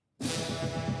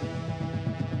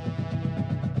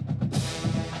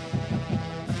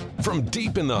From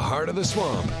deep in the heart of the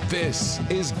swamp, this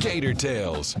is Gator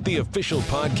Tales, the official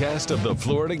podcast of the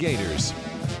Florida Gators.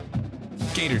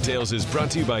 Gator Tales is brought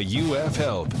to you by UF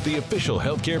Health, the official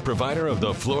healthcare provider of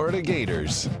the Florida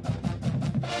Gators.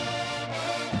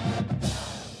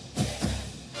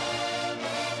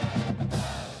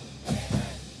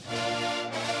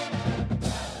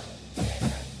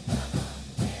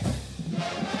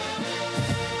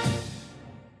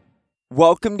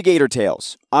 Welcome to Gator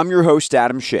Tales. I'm your host,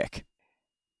 Adam Schick.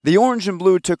 The Orange and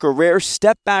Blue took a rare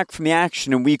step back from the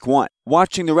action in Week 1,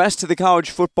 watching the rest of the college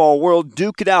football world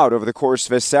duke it out over the course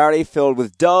of a Saturday filled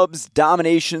with dubs,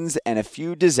 dominations, and a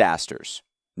few disasters.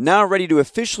 Now ready to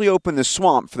officially open the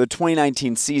swamp for the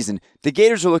 2019 season, the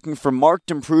Gators are looking for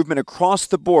marked improvement across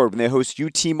the board when they host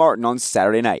UT Martin on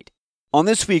Saturday night. On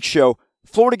this week's show,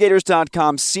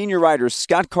 FloridaGators.com senior writers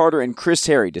Scott Carter and Chris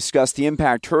Harry discuss the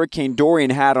impact Hurricane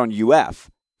Dorian had on UF,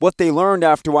 what they learned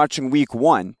after watching Week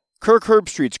 1, Kirk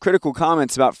Herbstreit's critical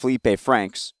comments about Felipe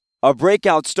Franks, a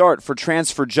breakout start for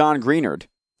transfer John Greenard,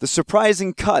 the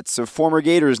surprising cuts of former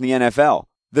Gators in the NFL,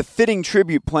 the fitting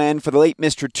tribute plan for the late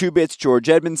Mr. Two-Bits George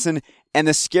Edmondson, and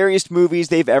the scariest movies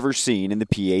they've ever seen in the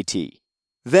PAT.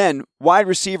 Then, wide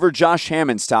receiver Josh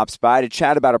Hammond stops by to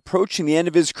chat about approaching the end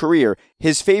of his career,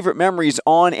 his favorite memories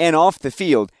on and off the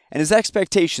field, and his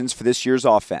expectations for this year's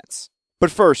offense.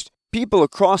 But first, people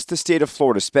across the state of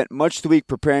Florida spent much of the week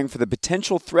preparing for the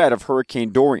potential threat of Hurricane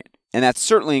Dorian, and that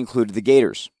certainly included the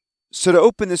Gators. So to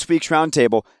open this week's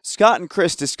roundtable, Scott and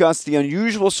Chris discussed the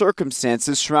unusual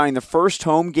circumstances surrounding the first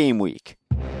home game week.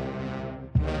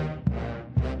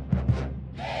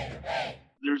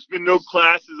 There's been no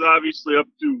classes, obviously, up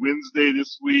to Wednesday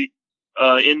this week.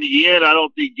 In the end, I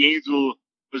don't think Gainesville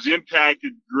was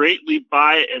impacted greatly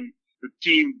by it, and the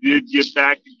team did get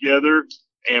back together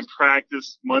and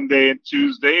practice Monday and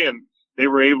Tuesday, and they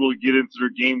were able to get into their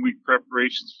game week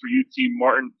preparations for UT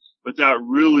Martin without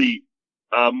really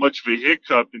much of a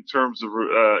hiccup in terms of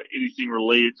anything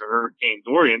related to Hurricane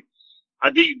Dorian.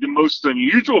 I think the most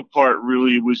unusual part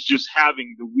really was just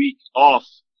having the week off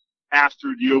after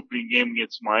the opening game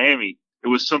against Miami. It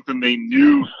was something they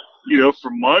knew, for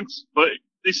months, but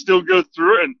they still go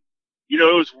through it. And,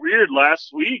 it was weird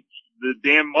last week.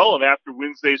 Dan Mullen, after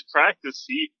Wednesday's practice,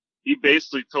 he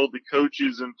basically told the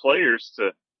coaches and players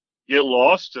to get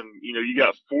lost. And, you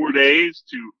got 4 days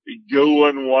to go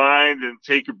unwind and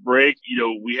take a break.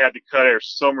 We had to cut our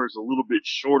summers a little bit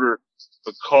shorter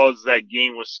because that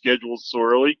game was scheduled so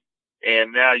early.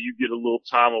 And now you get a little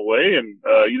time away. And,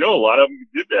 a lot of them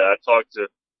did that. I talked to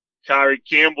Kyrie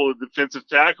Campbell, the defensive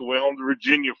tackle, went home to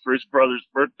Virginia for his brother's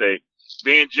birthday.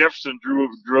 Van Jefferson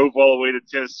drove all the way to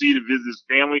Tennessee to visit his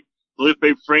family.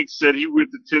 Felipe Franks said he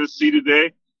went to Tennessee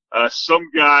today. Some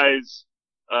guys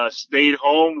stayed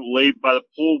home, laid by the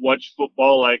pool, watched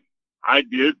football like I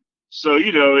did. So,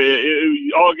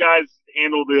 all guys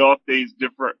handled the off days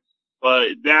different. But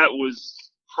that was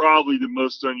probably the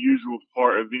most unusual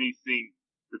part of anything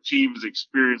the team has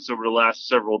experienced over the last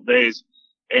several days.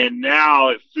 And now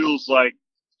it feels like,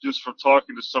 just from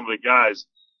talking to some of the guys,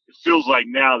 it feels like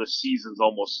now the season's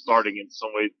almost starting in some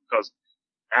ways, because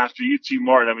after UT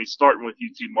Martin, starting with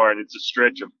UT Martin, it's a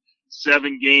stretch of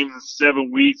 7 games in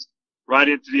 7 weeks right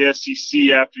into the SEC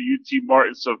after UT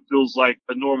Martin. So it feels like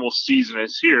a normal season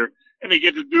is here, and they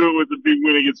get to do it with a big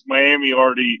win against Miami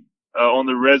already on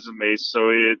the resume. So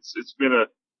it's been a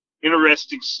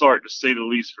interesting start, to say the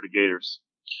least, for the Gators.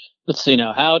 Let's see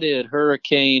now. How did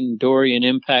Hurricane Dorian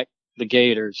impact the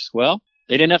Gators? Well,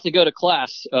 they didn't have to go to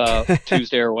class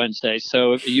Tuesday or Wednesday.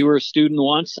 So if you were a student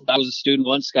once, I was a student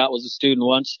once, Scott was a student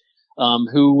once,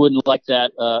 who wouldn't like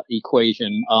that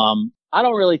equation? I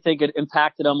don't really think it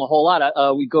impacted them a whole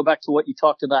lot. We go back to what you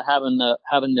talked about, having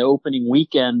the opening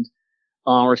weekend,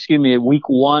 week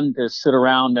 1 to sit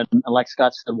around and, like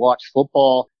Scott said, watch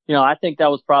football. I think that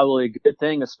was probably a good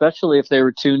thing, especially if they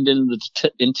were tuned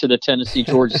into the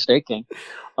Tennessee-Georgia State game.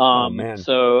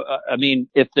 So,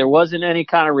 if there wasn't any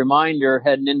kind of reminder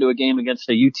heading into a game against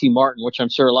a UT Martin, which I'm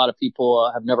sure a lot of people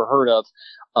have never heard of,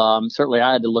 certainly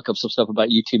I had to look up some stuff about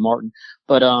UT Martin.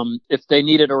 But if they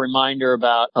needed a reminder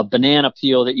about a banana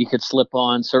peel that you could slip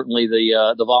on, certainly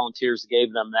the Volunteers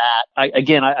gave them that.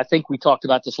 I think we talked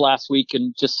about this last week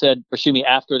and just said,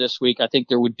 after this week, I think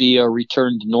there would be a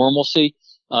return to normalcy.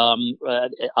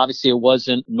 Obviously, it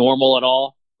wasn't normal at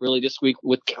all, really, this week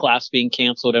with class being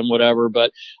canceled and whatever,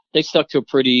 but they stuck to a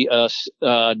pretty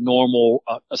normal,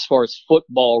 as far as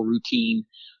football routine,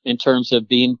 in terms of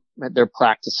being their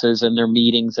practices and their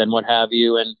meetings and what have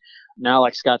you. And now,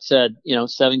 like Scott said,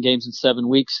 7 games in 7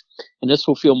 weeks, and this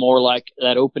will feel more like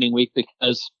that opening week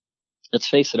because, let's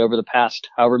face it, over the past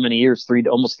however many years,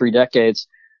 almost 3 decades,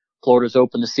 Florida's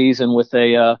opened the season with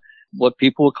a what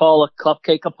people would call a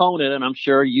cupcake opponent, and I'm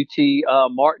sure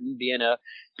UT Martin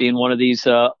being one of these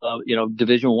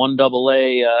Division I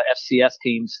AA FCS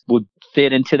teams would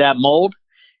fit into that mold.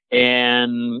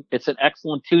 And it's an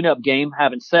excellent tune-up game.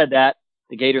 Having said that,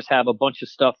 the Gators have a bunch of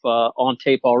stuff on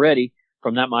tape already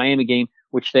from that Miami game,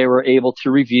 which they were able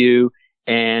to review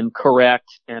and correct.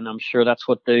 And I'm sure that's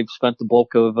what they've spent the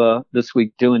bulk of this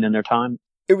week doing in their time.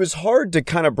 It was hard to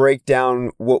kind of break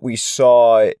down what we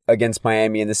saw against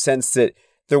Miami in the sense that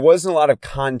there wasn't a lot of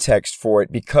context for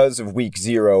it because of week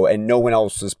 0 and no one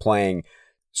else was playing.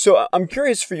 So I'm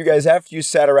curious for you guys, after you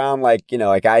sat around like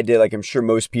I did, like I'm sure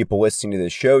most people listening to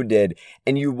this show did,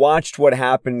 and you watched what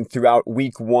happened throughout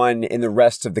week 1 in the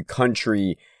rest of the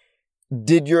country,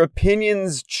 did your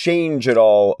opinions change at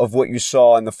all of what you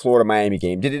saw in the Florida-Miami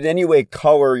game? Did it in any way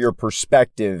color your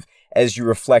perspective as you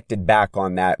reflected back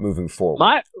on that moving forward?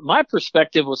 My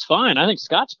perspective was fine. I think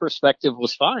Scott's perspective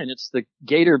was fine. It's the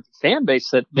Gator fan base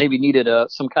that maybe needed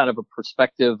some kind of a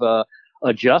perspective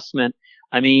adjustment.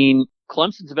 I mean,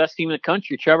 Clemson's the best team in the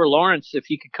country. Trevor Lawrence, if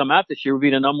he could come out this year, would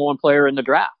be the number 1 player in the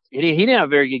draft. He didn't have a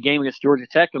very good game against Georgia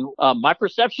Tech, and my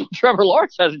perception of Trevor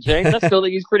Lawrence hasn't changed. I still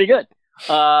think he's pretty good.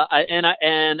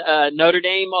 Notre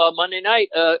Dame Monday night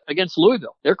against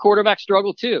Louisville, their quarterback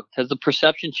struggled too. Has the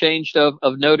perception changed of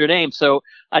Notre Dame? So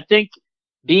I think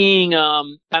being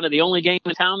kind of the only game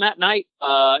in town that night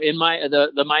in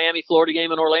the Miami Florida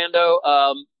game in Orlando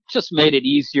just made it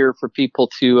easier for people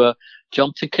to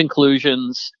jump to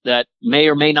conclusions that may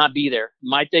or may not be there.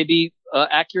 Might they be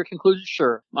accurate conclusions?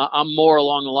 Sure. I'm more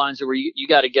along the lines of where you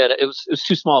got to get it. It was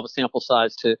too small of a sample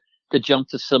size to jump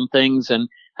to some things, and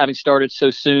having started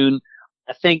so soon,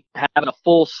 I think having a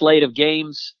full slate of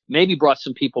games maybe brought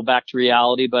some people back to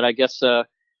reality. But I guess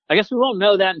we won't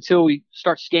know that until we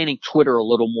start scanning Twitter a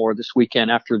little more this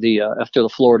weekend after the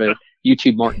Florida UT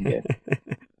Martin game.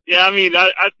 Yeah, I mean,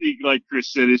 I think, like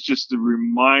Chris said, it's just a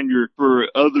reminder for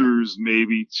others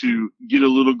maybe to get a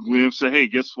little glimpse of, hey,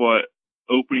 guess what?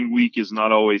 Opening week is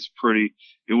not always pretty.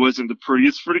 It wasn't the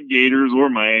prettiest for the Gators or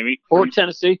Miami. Or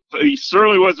Tennessee. He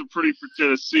certainly wasn't pretty for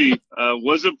Tennessee.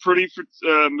 Wasn't pretty for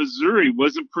Missouri.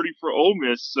 Wasn't pretty for Ole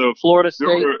Miss. So Florida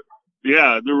State.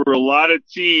 There were a lot of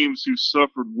teams who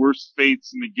suffered worse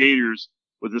fates than the Gators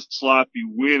with a sloppy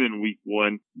win in week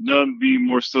 1. None being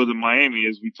more so than Miami.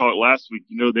 As we talked last week,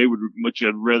 they would much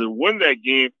have rather won that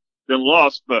game than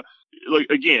lost. But like,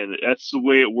 again, that's the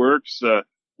way it works.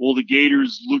 Will the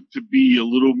Gators look to be a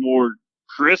little more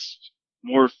crisp,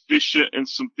 more efficient in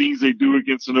some things they do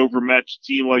against an overmatched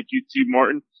team like UT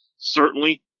Martin?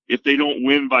 Certainly. If they don't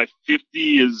win by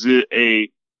 50, is it a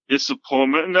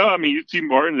disappointment? No, I mean, UT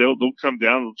Martin, they'll come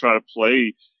down, they'll try to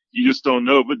play. You just don't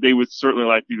know, but they would certainly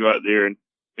like to go out there and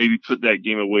maybe put that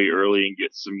game away early and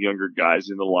get some younger guys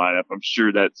in the lineup. I'm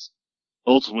sure that's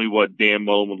ultimately what Dan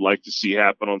Mullen would like to see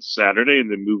happen on Saturday,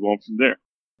 and then move on from there.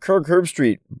 Kirk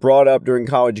Herbstreit brought up during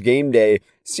College Game Day,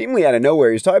 seemingly out of nowhere.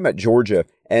 He was talking about Georgia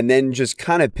and then just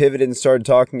kind of pivoted and started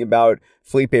talking about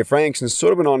Felipe Franks and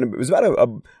sort of went on. It was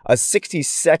about a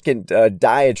 60-second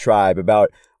diatribe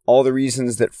about all the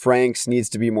reasons that Franks needs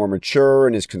to be more mature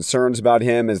and his concerns about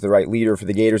him as the right leader for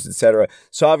the Gators, etc.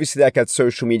 So obviously that got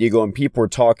social media going. People were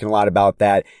talking a lot about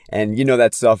that. And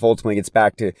that stuff ultimately gets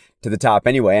back to the top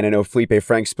anyway. And I know Felipe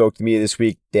Franks spoke to me this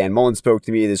week. Dan Mullen spoke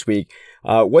to me this week.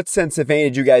 What sense, if any,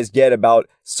 did you guys get about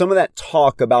some of that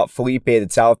talk about Felipe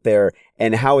that's out there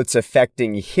and how it's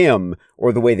affecting him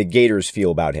or the way the Gators feel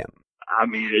about him? I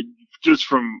mean, just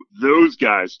from those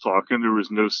guys talking, there was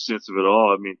no sense of it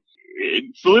all. I mean,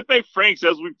 Felipe Franks,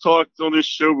 as we've talked on this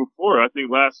show before, I think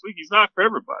last week, he's not for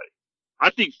everybody. I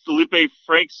think Felipe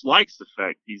Franks likes the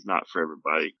fact he's not for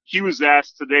everybody. He was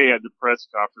asked today at the press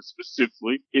conference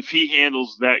specifically if he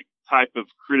handles that type of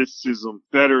criticism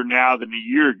better now than a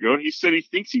year ago. And he said he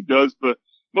thinks he does, but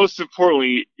most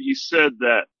importantly, he said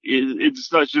that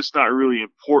it's not really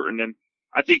important. And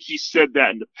I think he said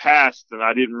that in the past, and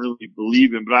I didn't really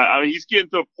believe him. But I mean, he's getting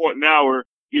to a point now where,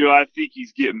 I think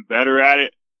he's getting better at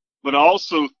it. But I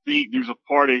also think there's a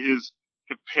part of his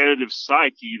competitive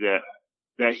psyche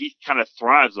that he kind of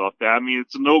thrives off that. I mean,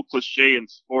 it's an old cliche in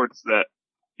sports that,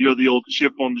 the old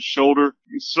chip on the shoulder.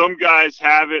 Some guys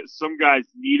have it. Some guys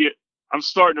need it. I'm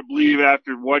starting to believe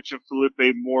after watching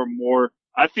Felipe more and more,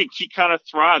 I think he kind of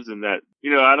thrives in that.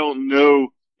 I don't know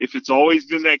if it's always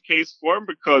been that case for him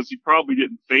because he probably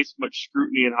didn't face much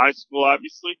scrutiny in high school,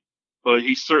 obviously, but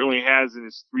he certainly has in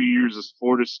his 3 years as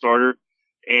Florida starter.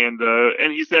 And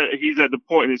he's at the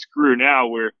point in his career now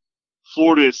where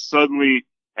Florida is suddenly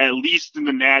at least in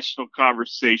the national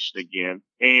conversation again.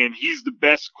 And he's the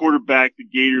best quarterback the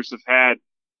Gators have had,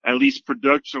 at least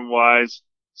production wise,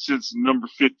 since number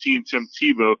 15, Tim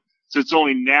Tebow. So it's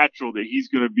only natural that he's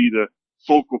going to be the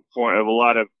focal point of a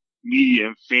lot of media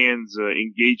and fans'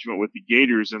 engagement with the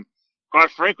Gators. And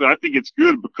quite frankly, I think it's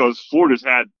good because Florida's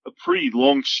had a pretty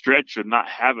long stretch of not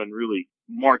having really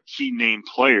marquee name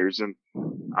players. And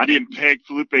I didn't peg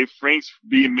Felipe Franks for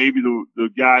being maybe the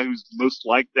guy who's most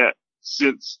like that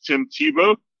since Tim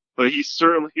Tebow, but he's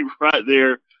certainly right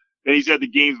there. And he's at the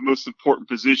game's most important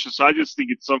position. So I just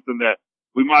think it's something that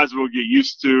we might as well get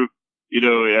used to. You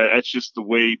know, that's just the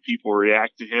way people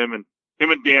react to him. And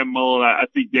him and Dan Mullen, I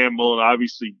think Dan Mullen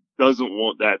obviously doesn't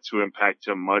want that to impact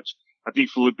him much. I think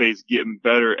Felipe is getting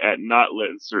better at not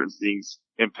letting certain things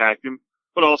impact him.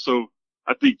 But also,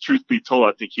 I think, truth be told,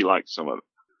 I think he likes some of it.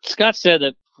 Scott said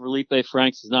that Felipe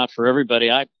Franks is not for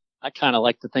everybody. I kind of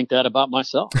like to think that about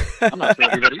myself. I'm not for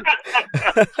everybody.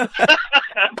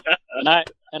 and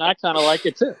I kind of like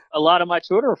it too. A lot of my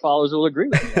Twitter followers will agree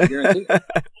with me. I guarantee it.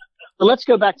 But let's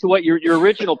go back to what your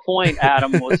original point,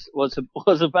 Adam,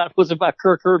 was about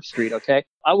Kirk Herbstreit. Okay,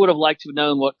 I would have liked to have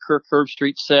known what Kirk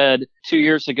Herbstreit said 2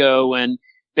 years ago when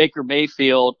Baker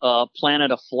Mayfield planted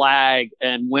a flag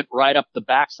and went right up the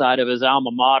backside of his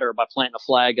alma mater by planting a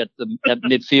flag at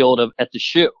midfield at the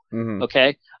shoe. Mm-hmm.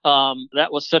 Okay, that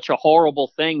was such a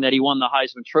horrible thing that he won the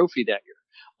Heisman Trophy that year.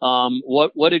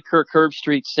 What did Kirk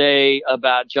Herbstreit say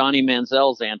about Johnny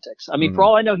Manziel's antics? I mean, for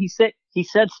all I know, he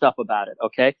said stuff about it.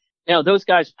 Okay. You know, those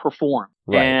guys perform.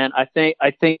 Right. And I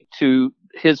think to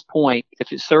his point, if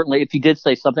he did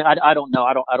say something, I don't know.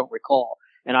 I don't recall.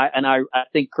 And I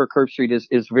think Kirk Herbstreit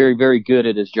is very, very good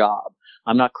at his job.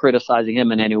 I'm not criticizing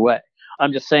him in any way.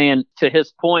 I'm just saying, to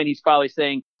his point, he's probably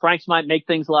saying Franks might make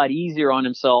things a lot easier on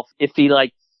himself if he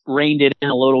reined it in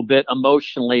a little bit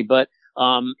emotionally, but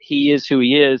he is who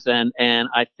he is. And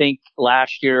I think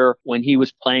last year when he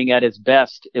was playing at his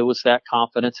best, it was that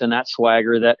confidence and that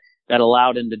swagger that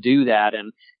allowed him to do that.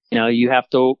 And, you know,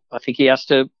 I think he has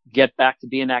to get back to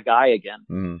being that guy again.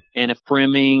 Mm. And if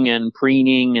primming and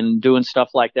preening and doing stuff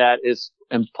like that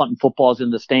and punting footballs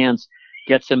in the stands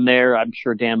gets him there, I'm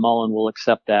sure Dan Mullen will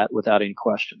accept that without any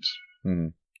questions.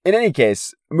 Mm. In any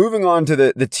case, moving on to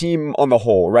the team on the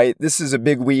whole, right? This is a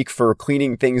big week for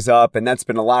cleaning things up, and that's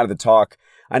been a lot of the talk.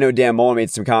 I know Dan Mullen made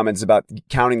some comments about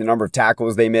counting the number of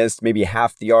tackles they missed, maybe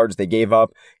half the yards they gave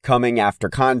up coming after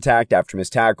contact, after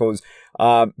missed tackles.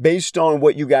 Based on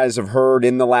what you guys have heard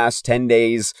in the last 10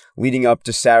 days leading up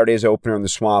to Saturday's opener in the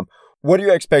Swamp, what are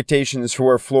your expectations for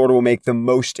where Florida will make the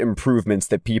most improvements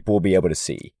that people will be able to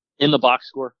see? In the box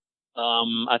score.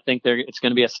 I think it's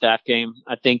going to be a stat game.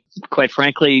 I think, quite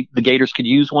frankly, the Gators could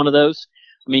use one of those.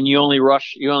 I mean, you only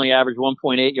average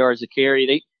 1.8 yards a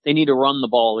carry. They need to run the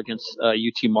ball against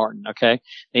UT Martin, okay?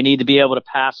 They need to be able to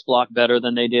pass block better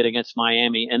than they did against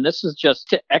Miami. And this is just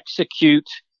to execute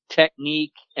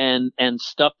technique and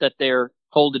stuff that they're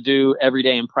told to do every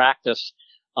day in practice.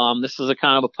 This is a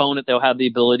kind of opponent they'll have the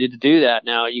ability to do that.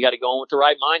 Now, you got to go in with the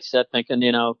right mindset, thinking,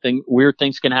 you know, weird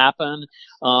things can happen.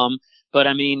 But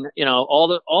I mean, you know,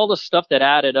 all the stuff that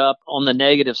added up on the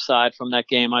negative side from that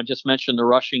game. I just mentioned the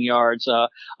rushing yards.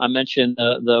 I mentioned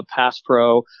the pass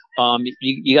pro.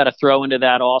 You got to throw into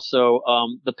that also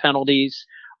the penalties.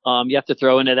 You have to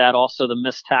throw into that also the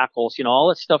missed tackles. You know, all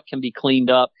that stuff can be cleaned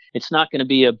up. It's not going to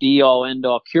be a be all end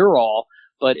all cure all,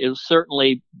 but it'll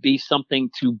certainly be something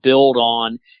to build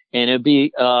on. And it'd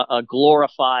be a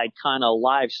glorified kind of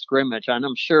live scrimmage. And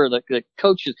I'm sure that the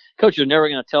coaches are never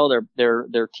going to tell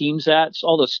their teams that.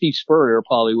 Although Steve Spurrier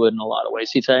probably would in a lot of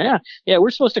ways. He'd say, yeah, we're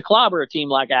supposed to clobber a team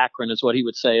like Akron is what he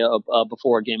would say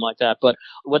before a game like that. But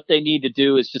what they need to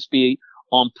do is just be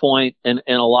on point in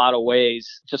a lot of ways,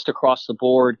 just across the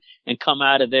board, and come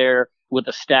out of there with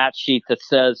a stat sheet that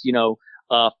says, you know,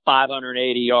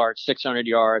 580 yards, 600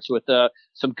 yards, with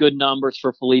some good numbers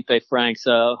for Felipe Franks,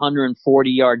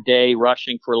 140-yard day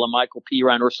rushing for LaMichael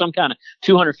Pirine, or some kind of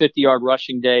 250-yard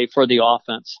rushing day for the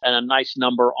offense, and a nice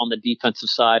number on the defensive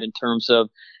side in terms of,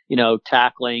 you know,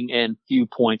 tackling, and few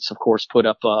points, of course, put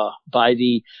up by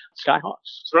the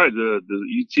Skyhawks. That's right, the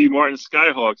UT Martin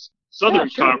Skyhawks, Southern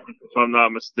Conference, if I'm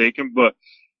not mistaken. But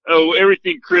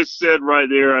everything Chris said right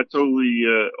there, I totally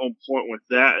on point with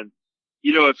that. And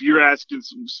you know, if you're asking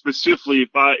specifically, if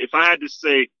I had to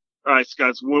say, all right,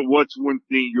 Scott, what's one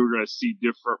thing you're going to see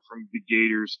different from the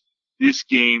Gators this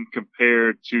game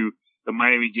compared to the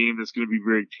Miami game that's going to be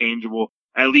very tangible,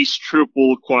 at least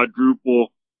triple, quadruple,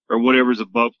 or whatever's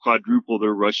above quadruple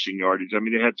their rushing yardage. I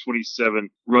mean, they had 27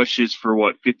 rushes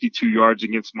for 52 yards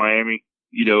against Miami.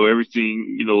 You know,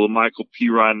 everything, you know, LaMichael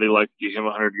Pirine, they like to get him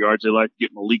 100 yards. They like to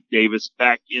get Malik Davis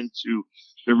back into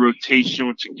the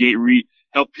rotation to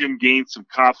help him gain some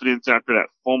confidence after that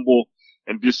fumble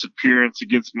and disappearance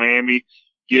against Miami.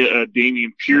 get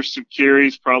Damian Pierce some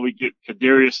carries, probably get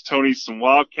Kadarius Toney some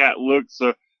Wildcat looks.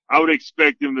 So I would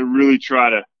expect them to really try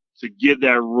to get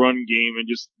that run game and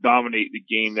just dominate the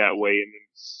game that way, and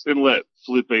then let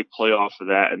Felipe play off of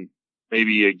that and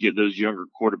maybe get those younger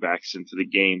quarterbacks into the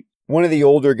game. One of the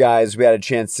older guys we had a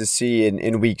chance to see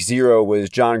in week 0 was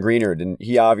John Greenard, and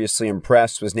he obviously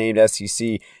impressed, was named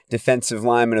SEC Defensive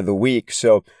Lineman of the Week.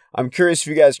 So I'm curious if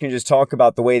you guys can just talk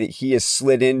about the way that he has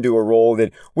slid into a role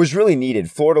that was really needed.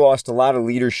 Florida lost a lot of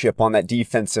leadership on that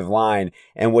defensive line,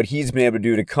 and what he's been able to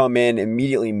do to come in,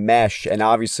 immediately mesh, and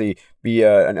obviously be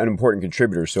an important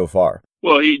contributor so far.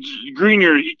 Well,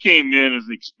 Greenard, he came in as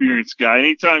an experienced guy.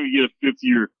 Anytime you get a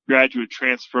fifth-year graduate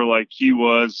transfer like he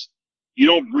was, you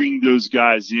don't bring those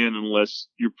guys in unless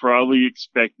you're probably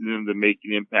expecting them to make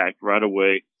an impact right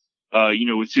away.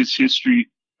 With his history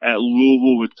at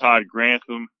Louisville with Todd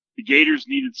Grantham, the Gators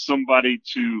needed somebody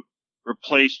to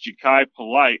replace Jachai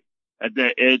Polite at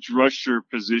that edge rusher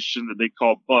position that they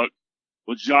call Buck.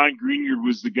 Well, John Greenard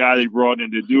was the guy they brought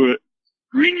in to do it.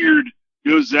 Greenard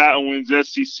goes out and wins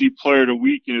SEC Player of the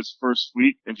Week in his first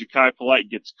week, and Jachai Polite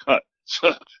gets cut.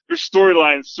 So their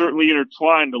storylines certainly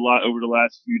intertwined a lot over the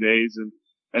last few days,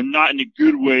 and not in a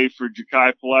good way for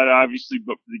Jachai Polite, obviously,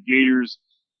 but for the Gators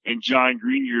and John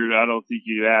Greenard, I don't think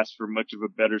you'd ask for much of a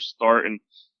better start. And,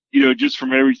 just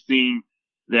from everything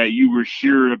that you were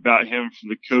hearing about him from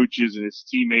the coaches and his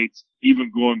teammates,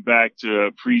 even going back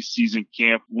to preseason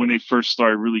camp when they first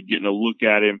started really getting a look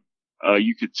at him,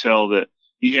 you could tell that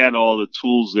he had all the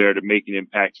tools there to make an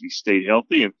impact if he stayed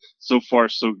healthy, and so far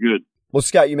so good. Well,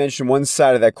 Scott, you mentioned one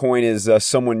side of that coin is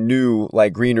someone new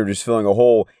like Greenard who's filling a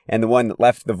hole, and the one that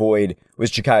left the void was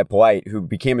Jachai Polite, who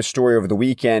became a story over the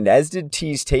weekend, as did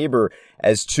Teez Tabor,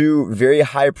 as two very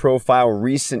high-profile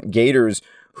recent Gators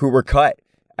who were cut.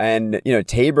 And,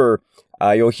 Tabor,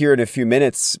 you'll hear in a few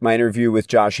minutes my interview with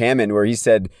Josh Hammond, where he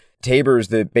said Tabor's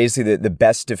basically the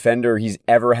best defender he's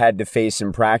ever had to face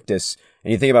in practice.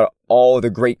 And you think about all of the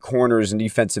great corners and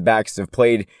defensive backs that have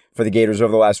played for the Gators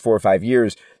over the last 4 or 5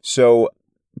 years. So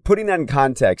putting that in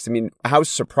context, how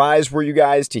surprised were you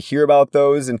guys to hear about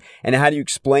those? And how do you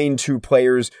explain two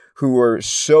players who are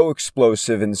so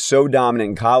explosive and so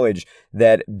dominant in college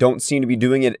that don't seem to be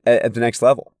doing it at the next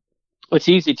level? It's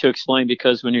easy to explain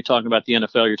because when you're talking about the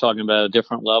NFL, you're talking about a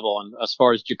different level. And as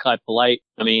far as Jachai Polite,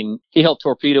 he helped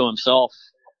torpedo himself.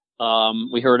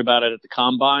 We heard about it at the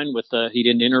Combine he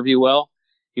didn't interview well.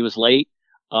 He was late.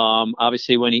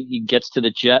 Obviously when he gets to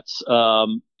the Jets,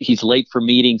 he's late for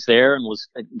meetings there and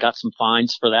got some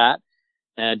fines for that.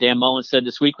 Dan Mullen said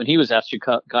this week when he was asked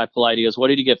Jachai Polite, he goes, "What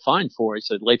did he get fined for?" He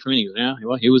said, "Late for meetings." Yeah,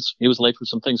 well, he was late for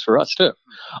some things for us too.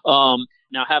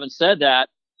 Now, having said that,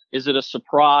 is it a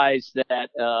surprise that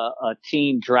a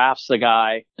team drafts the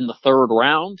guy in the 3rd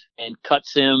round and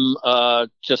cuts him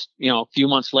just a few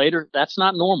months later? That's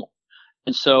not normal.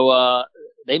 And so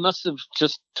they must have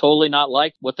just totally not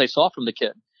liked what they saw from the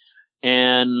kid.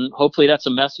 And hopefully that's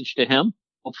a message to him.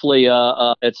 Hopefully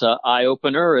it's an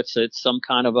eye-opener. It's some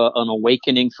kind of an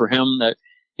awakening for him that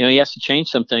he has to change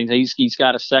some things. He's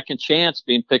got a second chance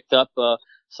being picked up,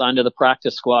 signed to the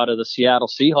practice squad of the Seattle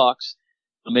Seahawks.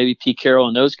 Maybe Pete Carroll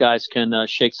and those guys can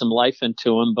shake some life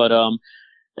into him, but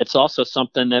it's also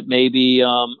something that maybe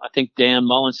I think Dan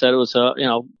Mullen said it was a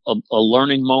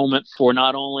learning moment for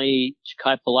not only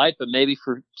Jachai Polite, but maybe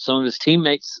for some of his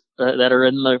teammates that are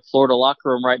in the Florida locker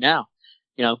room right now.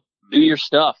 Do your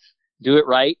stuff, do it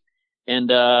right, and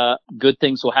good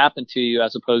things will happen to you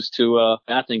as opposed to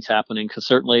bad things happening. Because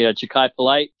certainly Jachai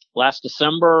Polite last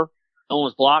December, no one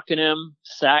was blocking him.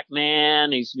 Sack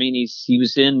man. He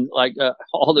was in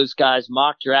all those guys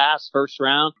mock drafts, 1st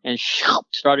round, and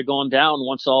started going down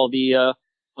once all the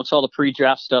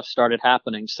pre-draft stuff started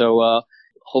happening. So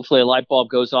hopefully a light bulb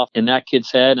goes off in that kid's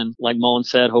head, and like Mullen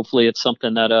said, hopefully it's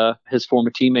something that his former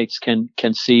teammates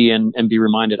can see and be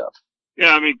reminded of.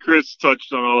 Yeah, Chris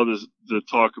touched on all the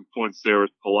talking points there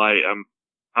with Polite.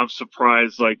 I'm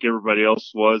surprised like everybody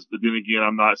else was, but then again,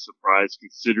 I'm not surprised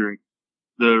considering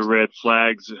the red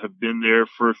flags have been there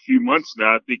for a few months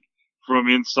now. I think from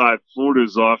inside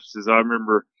Florida's offices, I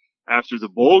remember after the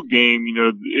bowl game,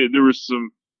 there was some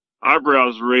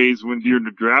eyebrows raised when during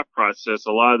the draft process,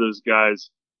 a lot of those guys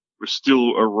were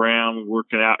still around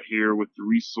working out here with the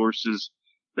resources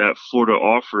that Florida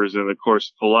offers. And of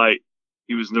course, Polite,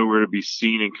 he was nowhere to be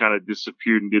seen and kind of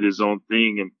disappeared and did his own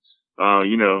thing. And,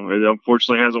 it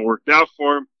unfortunately hasn't worked out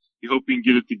for him. You hope he can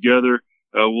get it together.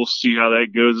 We'll see how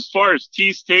that goes. As far as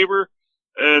Teez Tabor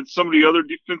and some of the other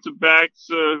defensive backs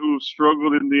who have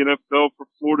struggled in the NFL for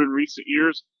Florida in recent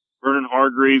years, Vernon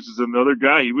Hargreaves is another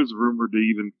guy. He was rumored to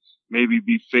even maybe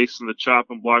be facing the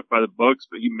chopping block by the Bucs,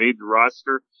 but he made the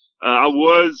roster. I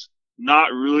was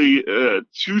not really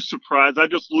too surprised. I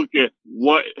just look at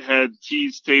what had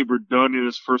Teez Tabor done in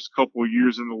his first couple of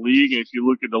years in the league. And if you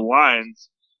look at the Lions,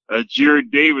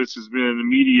 Jared Davis has been an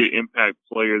immediate impact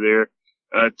player there.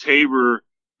 Tabor,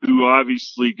 who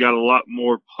obviously got a lot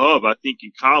more pub, I think,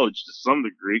 in college to some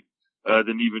degree,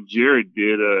 than even Jared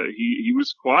did. He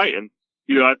was quiet. And,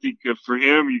 I think for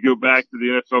him, you go back to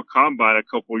the NFL Combine a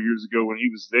couple of years ago when he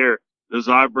was there, those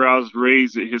eyebrows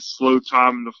raised at his slow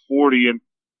time in the 40. And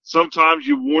sometimes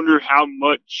you wonder how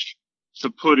much to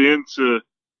put into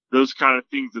those kind of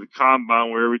things at the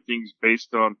Combine where everything's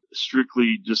based on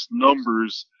strictly just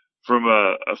numbers from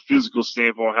a physical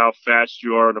standpoint, how fast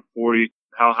you are in a 40,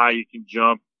 how high you can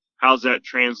jump. How's that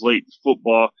translate to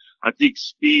football? I think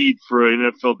speed for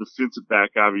an NFL defensive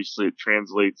back, obviously it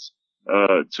translates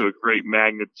to a great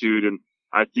magnitude. And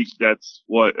I think that's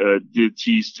what did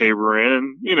Teez Tabor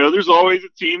in. And, there's always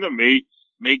a team that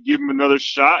may give him another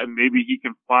shot, and maybe he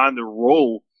can find a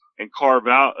role and carve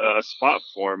out a spot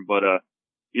for him. But,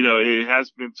 it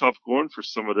has been tough going for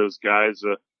some of those guys.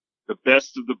 The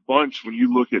best of the bunch, when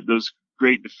you look at those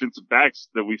great defensive backs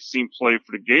that we've seen play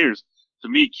for the Gators, to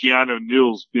me, Keanu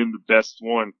Neal's been the best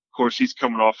one. Of course, he's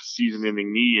coming off a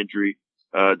season-ending knee injury.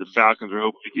 The Falcons are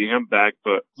hoping to get him back,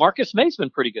 but Marcus May's been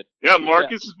pretty good. Yeah,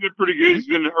 Marcus has been pretty good. He's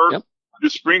been hurt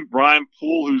this spring. Brian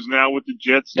Poole, who's now with the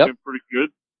Jets, has been pretty good.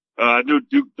 I know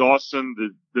Duke Dawson,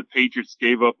 the Patriots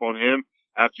gave up on him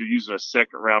after using a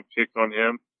second-round pick on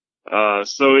him.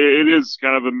 So it is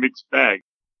kind of a mixed bag.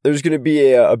 There's going to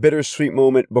be a bittersweet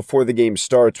moment before the game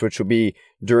starts, which will be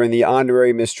during the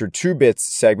honorary Mr. Two Bits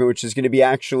segment, which is going to be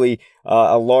actually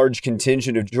a large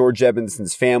contingent of George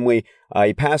Edmonson's family.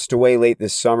 He passed away late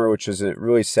this summer, which was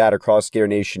really sad across Gator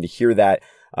Nation to hear that.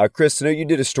 Chris, I know you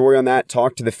did a story on that,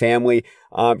 talked to the family.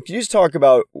 Can you just talk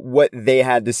about what they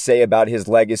had to say about his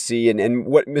legacy and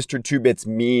what Mr. Two Bits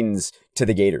means to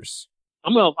the Gators?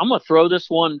 I'm gonna throw this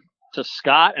one to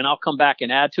Scott, and I'll come back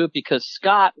and add to it because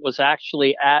Scott was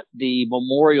actually at the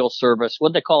memorial service.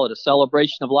 What they call it, a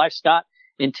celebration of life, Scott,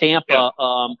 in Tampa.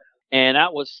 Yeah. And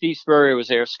that was Steve Spurrier was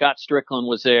there, Scott Strickland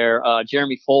was there,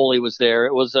 Jeremy Foley was there.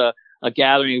 It was a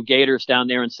gathering of Gators down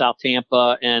there in South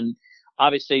Tampa, and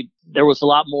obviously there was a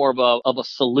lot more of a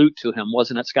salute to him,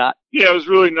 wasn't it, Scott? Yeah, it was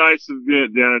really nice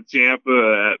event down in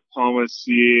Tampa at Palma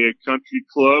Ciega Country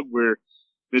Club where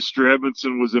Mr.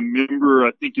 Edmondson was a member,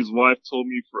 I think his wife told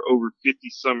me, for over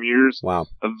 50-some years. Wow.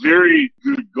 A very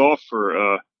good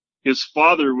golfer. His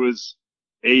father was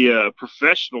a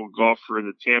professional golfer in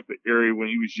the Tampa area when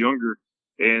he was younger,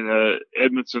 and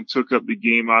Edmondson took up the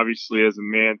game, obviously, as a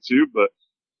man, too. But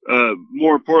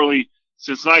more importantly,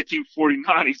 since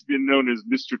 1949, he's been known as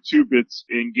Mr. Two Bits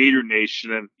in Gator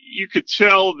Nation. And you could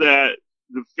tell that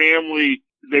the family,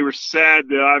 they were sad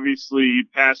that obviously he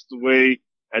passed away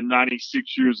at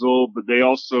 96 years old, but they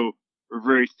also were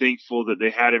very thankful that they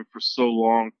had him for so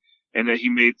long and that he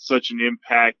made such an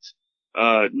impact,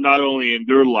 not only in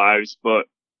their lives, but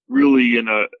really in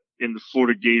the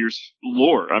Florida Gators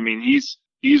lore. I mean,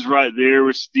 he's right there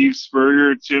with Steve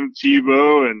Spurrier, Tim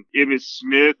Tebow, and Emmitt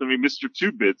Smith. I mean, Mr.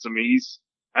 Two Bits. I mean,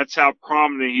 that's how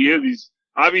prominent he is. He's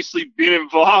obviously been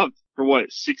involved for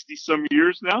 60 some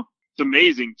years now. It's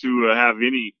amazing to have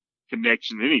any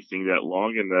connection to anything that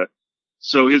long. And,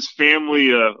 so his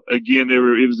family, again,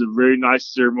 it was a very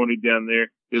nice ceremony down there.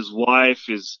 His wife,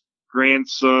 his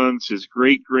grandsons, his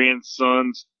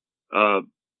great-grandsons,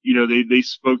 they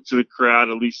spoke to the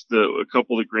crowd, at least a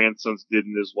couple of the grandsons did,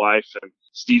 and his wife. And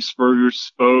Steve Spurrier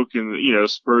spoke, and,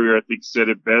 Spurrier, I think, said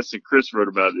it best, and Chris wrote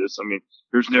about this. I mean,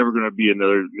 there's never going to be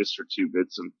another Mr. Two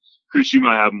Bits. And Chris, you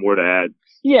might have more to add.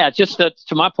 Yeah, just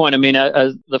to my point, I mean,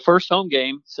 the first home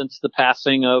game since the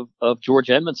passing of George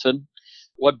Edmondson,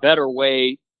 what better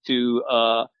way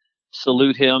to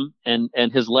salute him and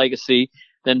his legacy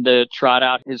than to trot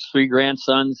out his 3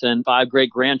 grandsons and 5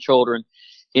 great-grandchildren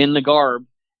in the garb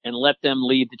and let them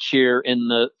lead the cheer in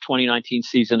the 2019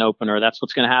 season opener. That's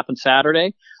what's going to happen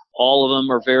Saturday. All of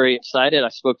them are very excited. I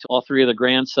spoke to all 3 of the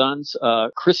grandsons,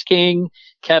 Chris King,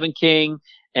 Kevin King,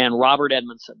 and Robert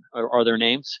Edmondson are their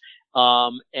names.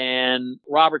 And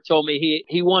Robert told me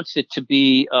he wants it to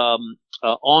be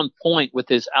on point with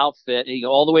his outfit. He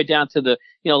all the way down to the,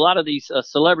 a lot of these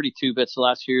celebrity Two Bits the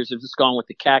last few years have just gone with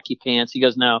the khaki pants. He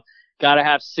goes, no, got to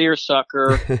have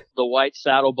seersucker, the white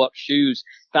saddlebuck shoes.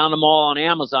 Found them all on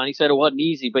Amazon. He said it wasn't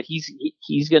easy, but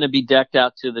he's going to be decked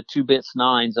out to the Two Bits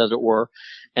 9s, as it were.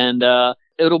 And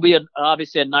it'll be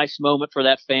obviously a nice moment for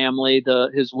that family.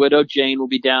 His widow Jane will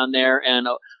be down there, and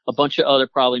a bunch of other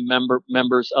probably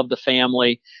members of the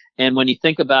family. And when you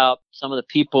think about some of the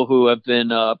people who have been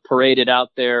paraded out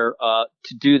there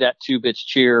to do that two-bits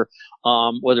cheer,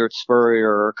 whether it's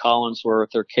Spurrier or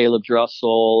Collinsworth or Caleb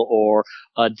Dressel or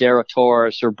Dara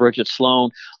Torres or Bridget Sloan,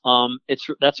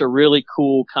 that's a really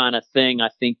cool kind of thing I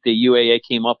think the UAA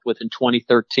came up with in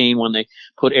 2013 when they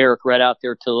put Eric Red out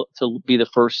there to be the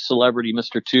first celebrity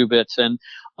Mr. Two-Bits. And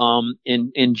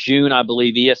in June, I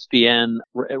believe ESPN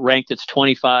ranked its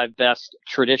 25 best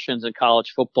traditions in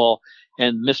college football,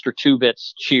 and Mr.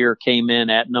 Two-Bits cheer came in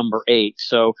at number 8.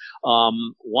 So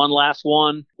one last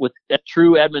one with that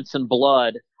true Edmonton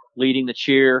blood leading the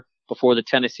cheer before the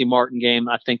Tennessee Martin game.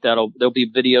 I think there'll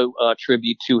be video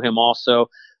tribute to him also.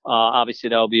 Obviously,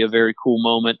 that'll be a very cool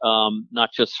moment,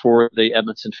 not just for the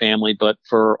Edmondson family, but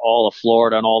for all of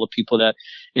Florida and all the people that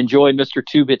enjoyed Mr.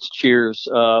 Two-Bits cheers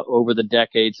over the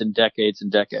decades and decades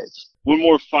and decades. One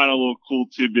more final little cool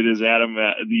tidbit is, Adam,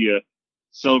 at the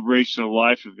Celebration of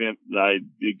Life event that I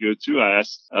did go to, I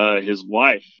asked his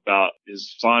wife about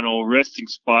his final resting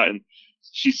spot, and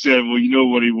she said, well, you know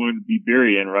what he wanted to be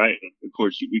buried in, right? And of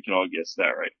course, we can all guess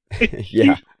that, right?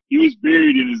 Yeah. He was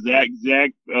buried in his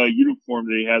exact uniform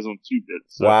that he has on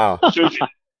Two-Bits. So wow.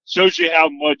 Shows you how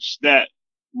much that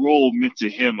role meant to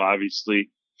him, obviously,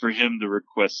 for him to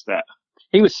request that.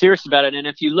 He was serious about it. And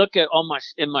if you look at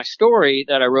in my story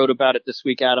that I wrote about it this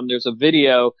week, Adam, there's a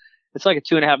video. It's like a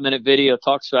 2.5-minute video. It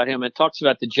talks about him. It talks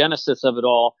about the genesis of it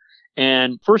all.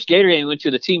 And first Gator game he went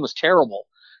to, the team was terrible.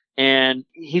 And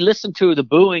he listened to the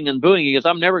booing and booing. He goes,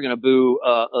 I'm never going to boo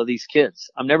these kids.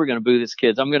 I'm never going to boo these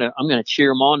kids. I'm going to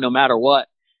cheer them on no matter what.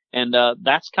 And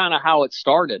that's kind of how it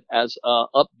started, as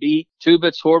upbeat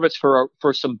Two-Bits, Four-Bits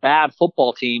for some bad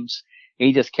football teams.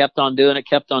 He just kept on doing it,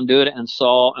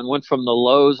 and went from the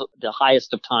lows, the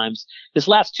highest of times. This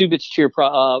last Two-Bits cheer,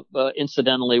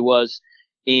 incidentally, was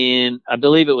in, I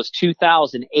believe it was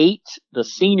 2008, the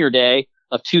senior day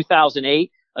of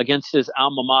 2008. Against his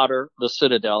alma mater, the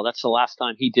Citadel. That's the last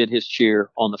time he did his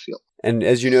cheer on the field. And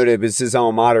as you noted, it was his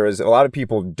alma mater. As a lot of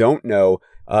people don't know,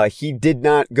 he did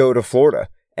not go to Florida.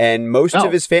 And most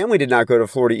of his family did not go to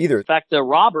Florida either. In fact,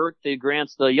 Robert, the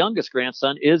youngest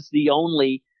grandson, is the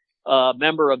only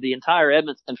member of the entire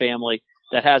Edmonton family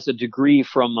that has a degree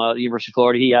from the University of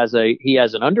Florida. He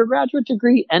has an undergraduate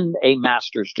degree and a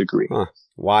master's degree. Huh.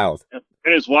 Wild.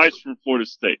 And his wife's from Florida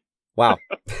State. Wow.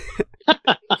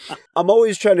 I'm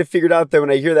always trying to figure it out, though, when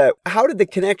I hear that. How did the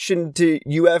connection to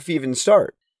UF even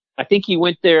start? I think he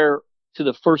went there to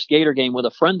the first Gator game with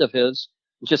a friend of his,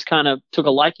 just kind of took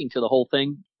a liking to the whole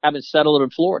thing, having settled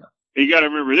in Florida. You got to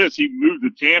remember this. He moved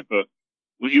to Tampa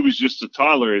when he was just a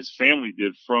toddler, his family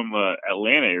did, from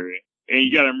Atlanta area. And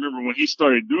you got to remember, when he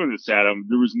started doing this, Adam,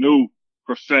 there was no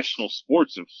professional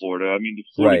sports in Florida. I mean, the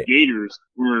Florida Gators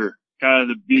were kind of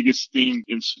the biggest thing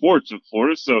in sports in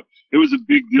Florida. So it was a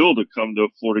big deal to come to a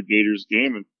Florida Gators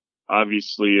game. And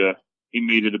obviously, he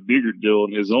made it a bigger deal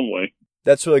in his own way.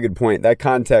 That's a really good point. That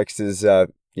context is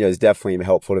definitely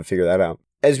helpful to figure that out.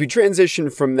 As we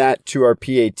transition from that to our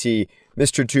PAT,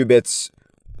 Mr. Two-Bits,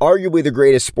 arguably the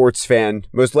greatest sports fan,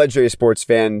 most legendary sports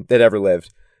fan that ever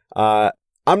lived.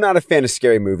 I'm not a fan of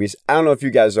scary movies. I don't know if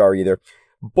you guys are either,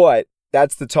 but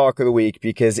that's the talk of the week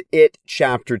because It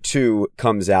Chapter 2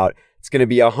 comes out. It's going to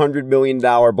be $100 million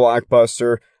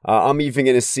blockbuster. I'm even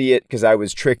going to see it because I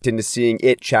was tricked into seeing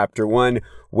It Chapter 1,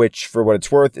 which, for what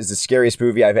it's worth, is the scariest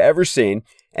movie I've ever seen.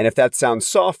 And if that sounds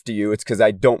soft to you, it's because I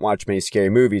don't watch many scary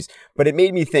movies. But it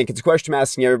made me think. It's a question I'm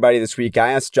asking everybody this week.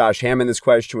 I asked Josh Hammond this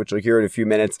question, which you'll hear in a few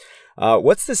minutes.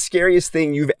 What's the scariest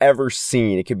thing you've ever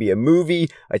seen? It could be a movie,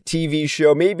 a TV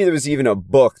show. Maybe there was even a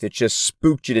book that just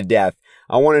spooked you to death.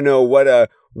 I want to know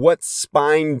what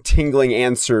spine-tingling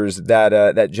answers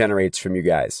that generates from you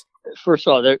guys. First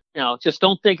of all, just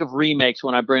don't think of remakes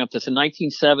when I bring up this. In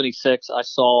 1976, I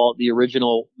saw the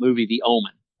original movie, The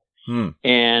Omen.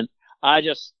 And I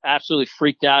just absolutely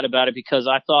freaked out about it because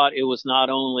I thought it was not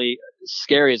only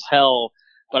scary as hell,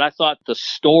 but I thought the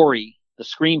story, the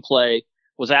screenplay,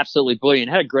 was absolutely brilliant.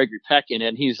 It had Gregory Peck in it,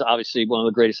 and he's obviously one of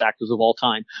the greatest actors of all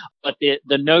time. But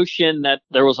the notion that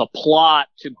there was a plot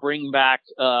to bring back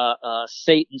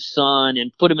Satan's son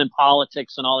and put him in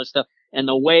politics and all this stuff, and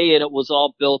the way it was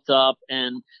all built up,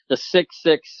 and the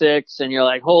 666, and you're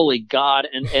like, holy God!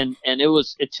 And it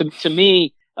was to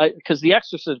me. Because The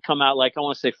Exorcist had come out, like, I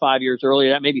want to say 5 years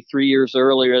earlier, maybe 3 years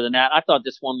earlier than that. I thought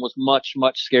this one was much,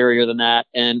 much scarier than that.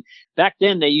 And back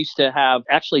then they used to have,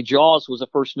 actually Jaws was the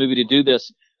first movie to do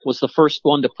this. was the first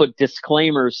one to put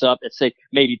disclaimers up that say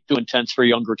maybe too intense for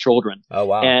younger children. Oh,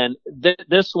 wow. And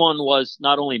this one was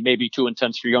not only maybe too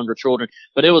intense for younger children,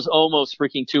 but it was almost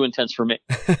freaking too intense for me.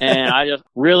 And I just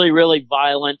really, really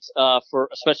violent,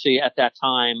 especially at that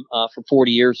time, for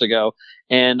 40 years ago.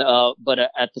 And, but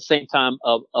at the same time,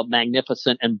 a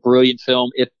magnificent and brilliant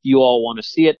film. If you all want to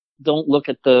see it, don't look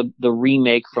at the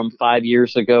remake from 5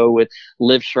 years ago with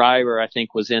Liv Schreiber, I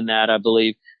think was in that, I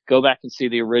believe. Go back and see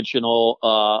the original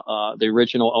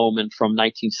Omen from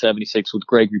 1976 with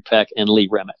Gregory Peck and Lee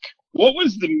Remick. What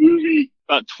was the movie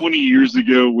about 20 years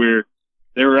ago where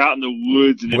they were out in the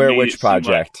woods? And Blair Witch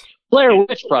Project. Blair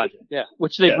Witch Project, yeah,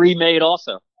 which they've remade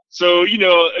also. So,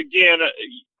 again,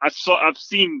 I've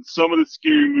seen some of the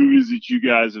scary movies that you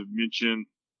guys have mentioned.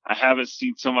 I haven't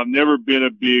seen some. I've never been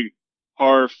a big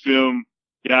horror film.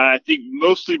 Yeah, I think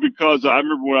mostly because I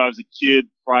remember when I was a kid,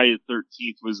 Friday the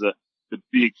 13th was the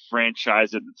big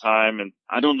franchise at the time. And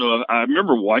I don't know, I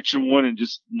remember watching one and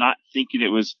just not thinking it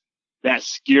was that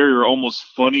scary or almost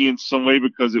funny in some way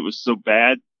because it was so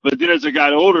bad. But then as I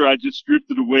got older, I just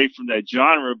drifted away from that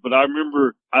genre. But I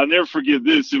remember, I'll never forget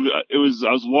this. I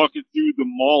was walking through the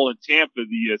mall in Tampa,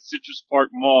 the Citrus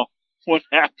Park Mall, one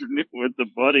afternoon with a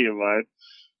buddy of mine.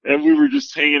 And we were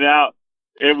just hanging out.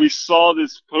 And we saw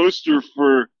this poster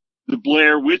for the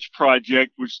Blair Witch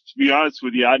Project, which, to be honest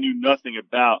with you, I knew nothing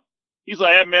about. He's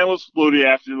like, hey, man, let's float the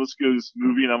afternoon. Let's go to this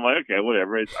movie. And I'm like, okay,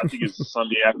 whatever. I think it's a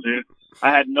Sunday afternoon. I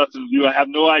had nothing to do. I have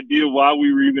no idea why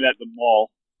we were even at the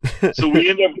mall. So we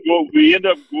end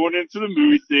up going into the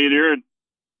movie theater, and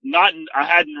I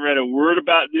hadn't read a word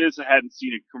about this. I hadn't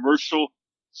seen a commercial.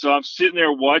 So I'm sitting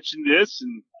there watching this,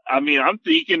 and I mean, I'm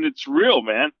thinking it's real,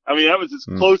 man. I mean, that was as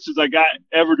close as I got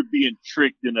ever to being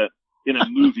tricked in a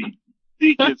movie.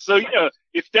 Thinking, so,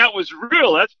 if that was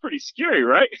real, that's pretty scary,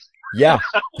 right? Yeah.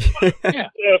 Yeah.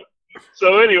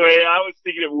 So anyway, I was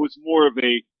thinking it was more of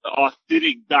a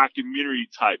authentic documentary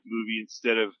type movie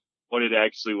instead of what it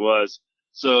actually was.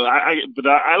 So I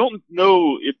don't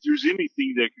know if there's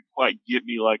anything that could quite get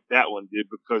me like that one did,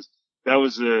 because that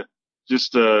was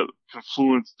just a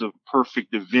confluence of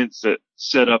perfect events that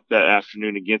set up that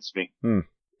afternoon against me.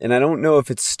 And I don't know if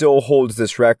it still holds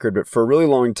this record, but for a really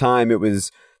long time, it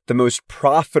was the most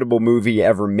profitable movie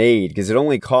ever made because it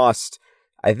only cost,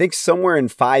 I think, somewhere in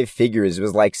 5 figures. It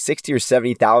was like $60,000 or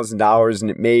 $70,000,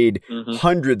 and it made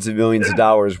hundreds of millions of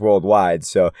dollars worldwide.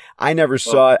 So I never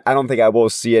saw it. I don't think I will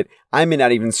see it. I may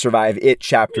not even survive It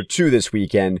Chapter 2 this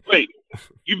weekend. Wait,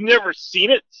 you've never seen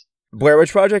it? Blair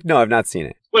Witch Project? No, I've not seen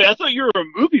it. Wait, I thought you were a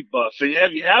movie buff.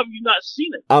 Have you not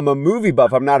seen it? I'm a movie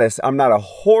buff. I'm not a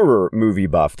horror movie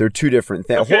buff. They're two different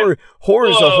things. Okay. Horror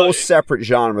is a whole separate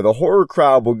genre. The horror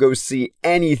crowd will go see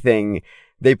anything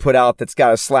they put out that's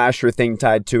got a slasher thing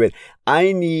tied to it.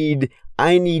 I need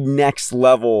next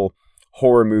level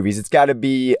horror movies. It's got to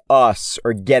be Us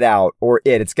or Get Out or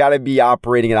It. It's got to be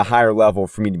operating at a higher level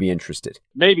for me to be interested.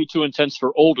 Maybe too intense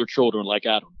for older children like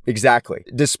Adam. Exactly.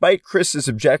 Despite Chris's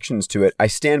objections to it, I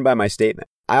stand by my statement.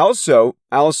 I also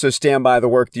stand by the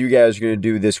work that you guys are going to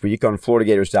do this week on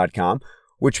FloridaGators.com,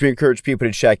 which we encourage people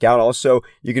to check out. Also,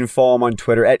 you can follow them on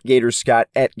Twitter at GatorsScott,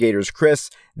 at GatorsChris.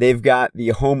 They've got the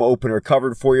home opener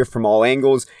covered for you from all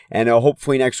angles. And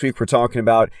hopefully next week we're talking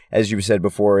about, as you said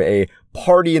before, a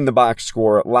party in the box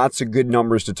score. Lots of good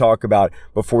numbers to talk about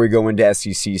before we go into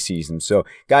SEC season. So,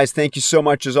 guys, thank you so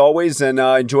much as always, and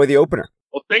enjoy the opener.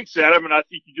 Well, thanks, Adam. And I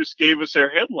think you just gave us our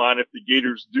headline if the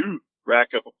Gators do rack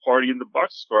up a party in the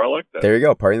box score. I like that. There you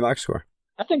go, party in the box score.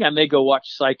 I think I may go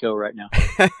watch Psycho right now.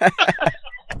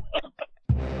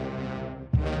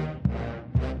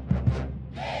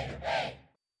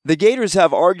 The Gators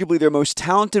have arguably their most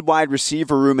talented wide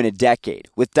receiver room in a decade,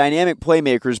 with dynamic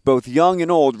playmakers both young and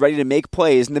old ready to make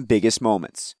plays in the biggest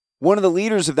moments. One of the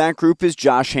leaders of that group is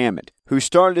Josh Hammond, who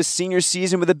started his senior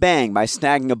season with a bang by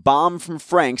snagging a bomb from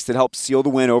Franks that helped seal the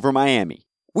win over Miami.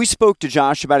 We spoke to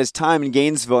Josh about his time in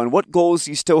Gainesville and what goals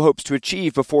he still hopes to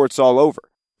achieve before it's all over,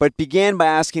 but began by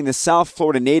asking the South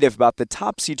Florida native about the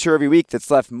topsy-turvy week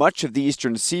that's left much of the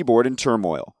Eastern Seaboard in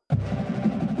turmoil.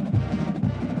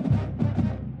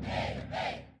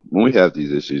 When we have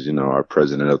these issues, our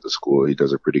president of the school, he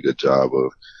does a pretty good job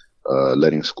of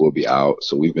letting school be out.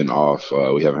 So we've been off.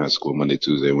 We haven't had school Monday,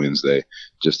 Tuesday, Wednesday,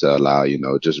 just to allow,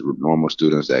 just normal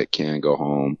students that can go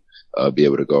home, be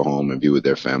able to go home and be with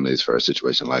their families for a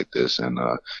situation like this. And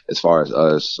as far as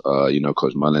us,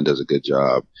 Coach Mullen does a good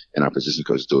job, and our position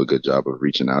coaches do a good job of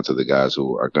reaching out to the guys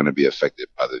who are going to be affected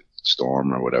by the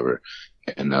storm or whatever.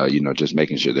 And, just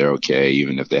making sure they're okay,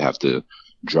 even if they have to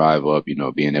drive up,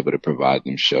 being able to provide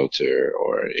them shelter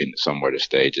or somewhere to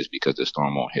stay, just because the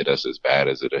storm won't hit us as bad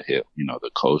as it'll hit, the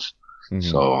coast. Mm-hmm.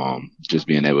 So just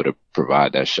being able to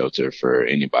provide that shelter for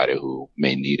anybody who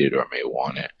may need it or may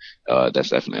want it, that's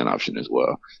definitely an option as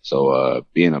well. So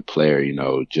being a player,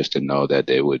 just to know that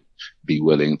they would be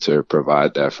willing to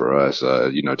provide that for us,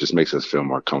 just makes us feel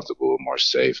more comfortable, more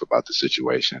safe about the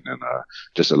situation, and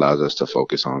just allows us to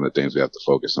focus on the things we have to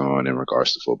focus on in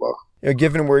regards to football.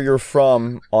 Given where you're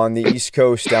from on the East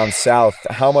Coast down south,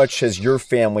 how much has your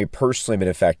family personally been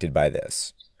affected by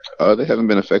this? They haven't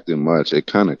been affected much. It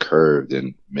kind of curved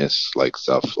and missed like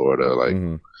South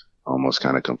Florida, almost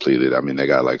kind of completely. I mean, they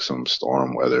got like some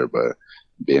storm weather, but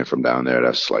being from down there,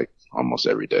 that's like almost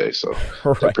every day. So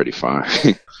they're pretty fine.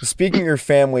 Speaking of your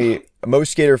family,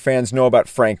 most Gator fans know about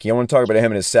Frankie. I want to talk about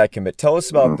him in a second, but tell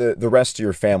us about the rest of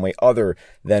your family other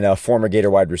than former Gator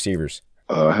wide receivers.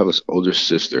 I have an older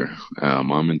sister,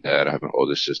 mom and dad. I have an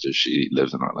older sister. She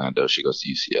lives in Orlando. She goes to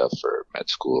UCF for med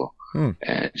school,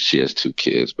 and she has 2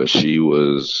 kids. But she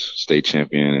was state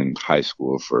champion in high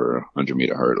school for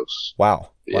 100-meter hurdles.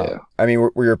 Wow. Yeah. Wow. I mean,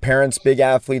 were your parents big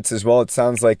athletes as well? It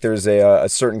sounds like there's a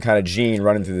certain kind of gene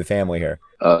running through the family here.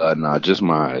 No, just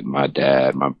my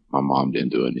dad. My mom didn't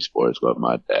do any sports, but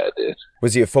my dad did.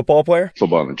 Was he a football player?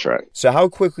 Football and track. So how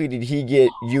quickly did he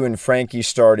get you and Frankie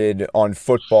started on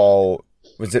football?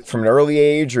 Was it from an early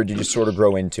age, or did you sort of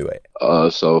grow into it?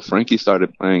 So Frankie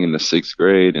started playing in the 6th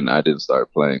grade, and I didn't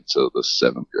start playing till the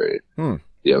 7th grade.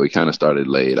 Yeah, we kind of started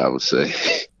late, I would say.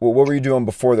 Well, what were you doing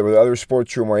before there? Were there other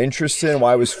sports you were more interested in?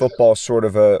 Why was football sort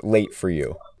of late for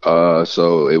you?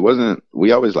 So it wasn't,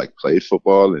 we always played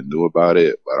football and knew about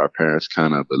it, but our parents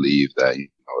kind of believed that,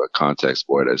 a contact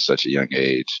sport at such a young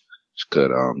age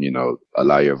could,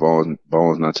 allow your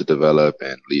bones not to develop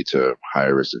and lead to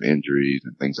higher risk of injuries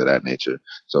and things of that nature.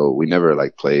 So we never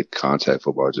played contact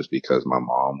football just because my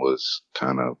mom was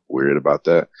kind of weird about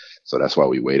that. So that's why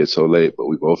we waited so late. But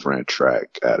we both ran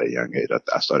track at a young age.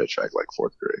 I started track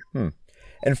 4th grade.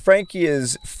 And Frankie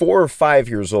is 4 or 5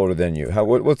 years older than you.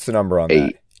 What's the number on 8.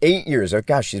 that? 8 years. Oh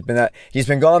gosh, he's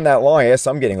been gone that long. I guess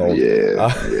I'm getting old.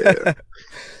 Yeah.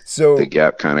 So the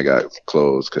gap kind of got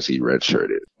closed because he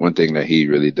redshirted. One thing that he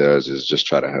really does is just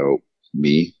try to help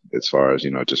me as far as,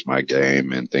 just my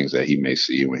game and things that he may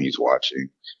see when he's watching,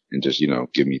 and just,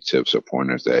 give me tips or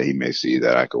pointers that he may see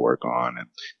that I could work on and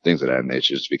things of that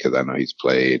nature, just because I know he's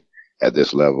played at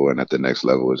this level and at the next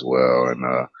level as well. And,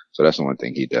 so that's the one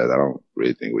thing he does. I don't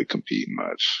really think we compete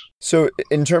much. So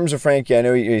in terms of Frankie, I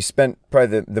know you spent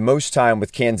probably the most time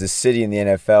with Kansas City in the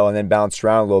NFL and then bounced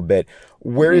around a little bit.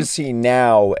 Where is he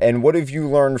now, and what have you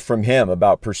learned from him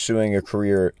about pursuing a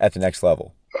career at the next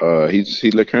level?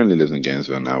 He currently lives in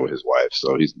Gainesville now with his wife,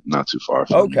 so he's not too far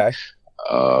from me. Okay.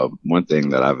 One thing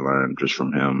that I've learned just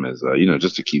from him is,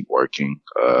 just to keep working.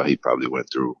 He probably went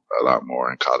through a lot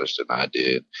more in college than I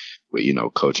did with,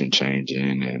 coaching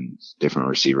changing and different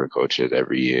receiver coaches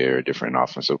every year, different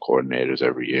offensive coordinators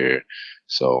every year.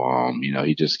 So,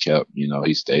 he just kept,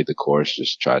 he stayed the course,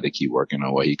 just tried to keep working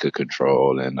on what he could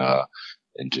control and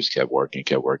just kept working.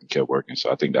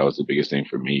 So I think that was the biggest thing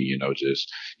for me,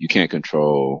 just you can't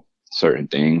control certain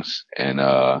things, and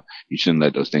you shouldn't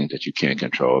let those things that you can't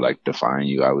control define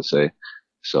you, I would say.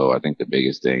 So I think the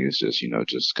biggest thing is just,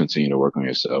 just continue to work on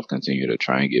yourself, continue to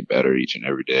try and get better each and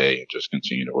every day, and just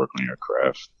continue to work on your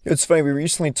craft. It's funny, we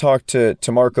recently talked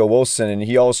to Marco Wilson, and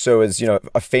he also is,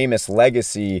 a famous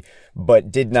legacy,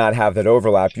 but did not have that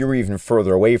overlap. You were even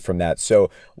further away from that.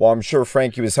 So while I'm sure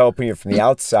Frankie was helping you from the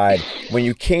outside, when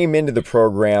you came into the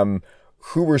program,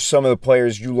 who were some of the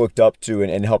players you looked up to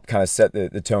and helped kind of set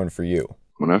the tone for you?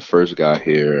 When I first got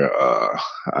here,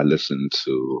 I listened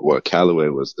to, Callaway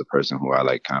was the person who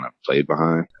I kind of played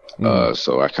behind.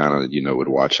 So I kind of, would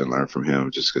watch and learn from him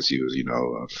just because he was,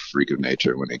 a freak of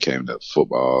nature when it came to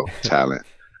football talent.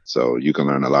 So you can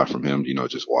learn a lot from him,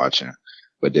 just watching.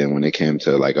 But then when it came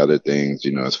to other things,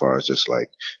 as far as just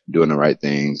doing the right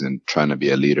things and trying to be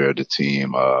a leader of the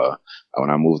team, when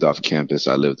I moved off campus,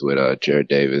 I lived with Jared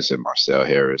Davis and Marcel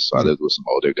Harris. So I lived with some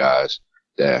older guys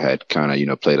that had kind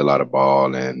of, played a lot of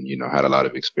ball and, had a lot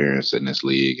of experience in this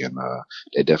league. And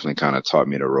they definitely kind of taught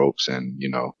me the ropes and,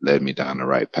 led me down the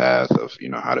right path of,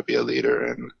 how to be a leader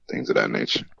and things of that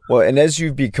nature. Well, and as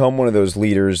you've become one of those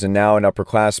leaders and now an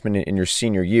upperclassman in your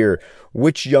senior year,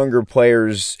 which younger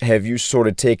players have you sort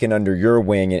of taken under your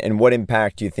wing, and what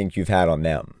impact do you think you've had on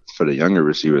them? For the younger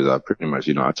receivers, I pretty much,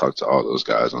 I talk to all those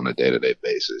guys on a day-to-day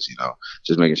basis,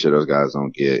 just making sure those guys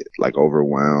don't get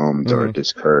overwhelmed or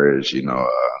discouraged.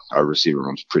 Our receiver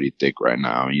room's pretty thick right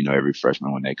now. Every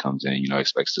freshman when they comes in,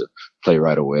 expects to play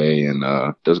right away. And,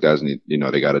 those guys need,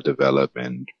 they got to develop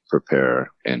and prepare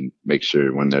and make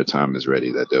sure when their time is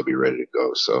ready that they'll be ready to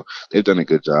go. So they've done a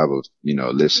good job of,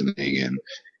 listening and,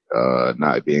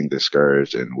 not being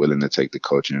discouraged and willing to take the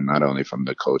coaching, not only from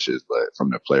the coaches, but from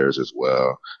the players as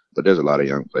well. But there's a lot of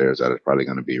young players that are probably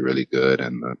going to be really good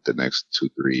in the next 2-3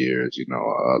 years.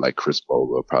 Like Chris Bogle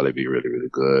will probably be really, really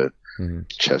good. Mm-hmm.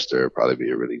 Chester will probably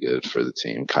be really good for the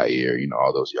team. Kyer,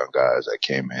 all those young guys that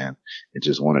came in and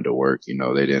just wanted to work.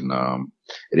 They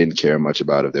didn't care much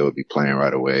about if they would be playing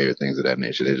right away or things of that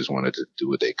nature. They just wanted to do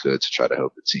what they could to try to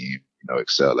help the team,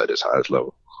 excel at its highest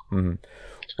level. Mm-hmm.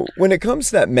 When it comes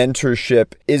to that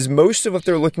mentorship, is most of what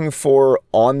they're looking for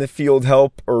on the field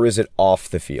help, or is it off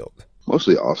the field?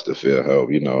 Mostly off the field help,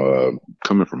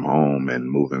 coming from home and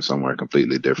moving somewhere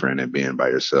completely different and being by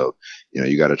yourself.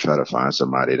 You got to try to find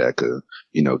somebody that could,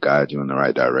 guide you in the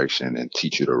right direction and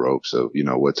teach you the ropes of,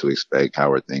 what to expect,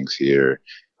 how are things here.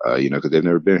 Because they've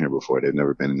never been here before. They've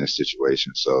never been in this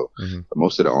situation. So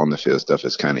most of the on the field stuff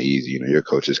is kind of easy. Your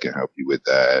coaches can help you with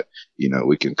that.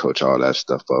 We can coach all that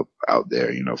stuff up out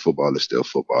there. Football is still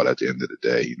football at the end of the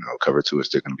day. Cover two is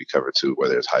still going to be cover two,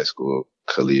 whether it's high school,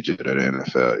 collegiate, or the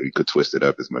NFL. You could twist it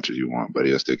up as much as you want, but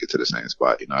you'll still get to the same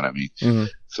spot. You know what I mean? Mm-hmm.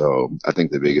 So I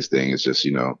think the biggest thing is just,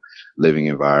 living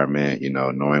environment,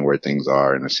 knowing where things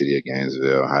are in the city of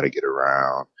Gainesville, how to get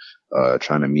around.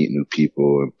 Trying to meet new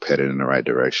people and head in the right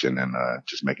direction and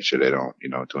just making sure they don't,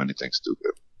 do anything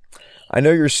stupid. I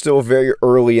know you're still very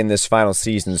early in this final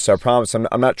season, so I promise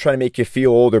I'm not trying to make you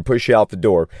feel old or push you out the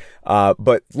door.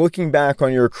 But looking back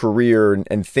on your career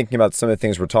and thinking about some of the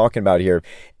things we're talking about here,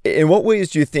 in what ways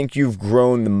do you think you've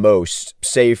grown the most,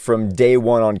 say from day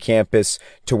one on campus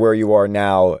to where you are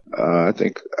now? I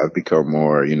think I've become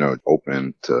more,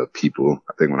 open to people.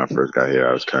 I think when I first got here,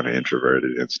 I was kind of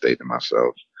introverted and stayed to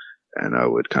myself. And I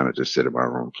would kind of just sit in my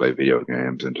room, play video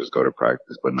games, and just go to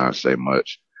practice, but not say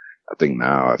much. I think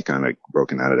now I've kind of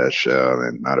broken out of that shell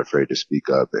and not afraid to speak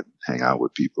up and hang out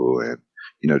with people and,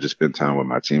 just spend time with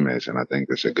my teammates. And I think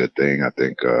that's a good thing. I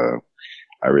think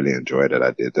I really enjoyed that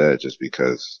I did that just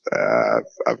because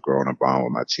I've grown a bond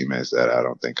with my teammates that I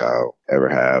don't think I'll ever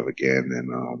have again. And,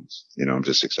 I'm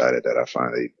just excited that I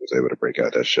finally was able to break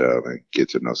out that shell and get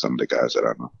to know some of the guys that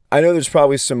I know. I know there's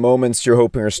probably some moments you're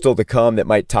hoping are still to come that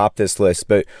might top this list,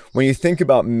 but when you think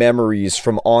about memories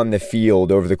from on the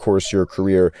field over the course of your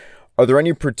career, are there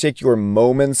any particular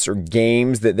moments or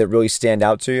games that really stand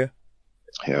out to you?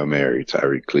 Hail Mary,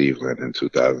 Tyreek Cleveland in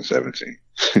 2017.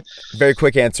 Very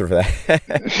quick answer for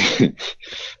that.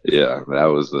 Yeah, that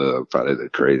was probably the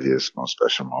craziest, most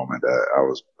special moment that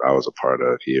I was a part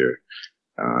of here.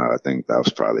 I think that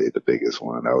was probably the biggest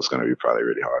one. That was going to be probably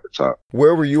really hard to top.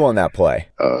 Where were you on that play?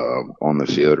 On the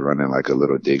field, running like a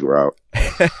little dig route.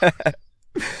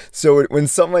 So when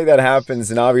something like that happens,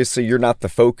 and obviously you're not the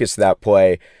focus of that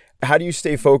play, how do you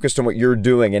stay focused on what you're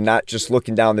doing and not just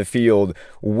looking down the field,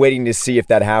 waiting to see if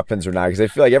that happens or not? Because I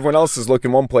feel like everyone else is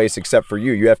looking one place except for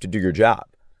you. You have to do your job.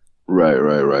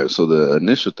 Right. So the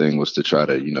initial thing was to try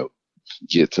to,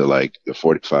 get to like the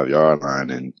 45-yard line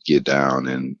and get down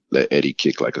and let Eddie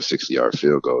kick like a 60-yard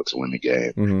field goal to win the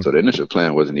game. Mm-hmm. So the initial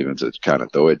plan wasn't even to kind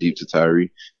of throw it deep to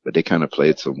Tyree, but they kind of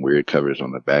played some weird coverage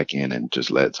on the back end and just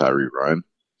let Tyree run.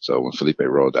 So when Felipe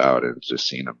rolled out and just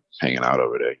seen him hanging out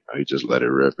over there, he just let it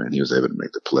rip and he was able to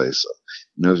make the play. So,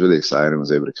 it was really exciting.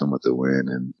 Was able to come with the win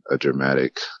in a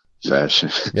dramatic fashion.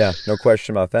 Yeah, no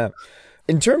question about that.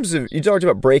 In terms of, you talked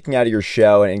about breaking out of your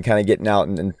shell and kind of getting out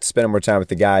and spending more time with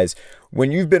the guys.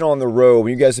 When you've been on the road,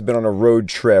 when you guys have been on a road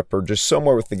trip or just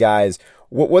somewhere with the guys,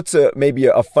 what's maybe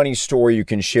a funny story you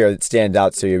can share that stands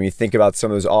out to you when you think about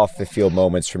some of those off-the-field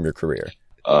moments from your career?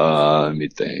 Let me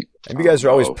think. And you guys are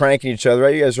always pranking each other,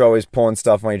 right? You guys are always pulling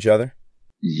stuff on each other?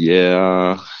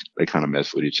 Yeah. They kind of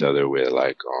mess with each other with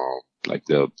like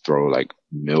they'll throw like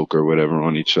milk or whatever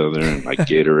on each other and like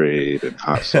Gatorade and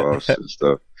hot sauce and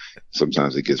stuff.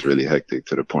 Sometimes it gets really hectic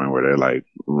to the point where they're like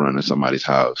running somebody's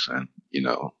house and,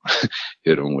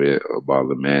 hit them with a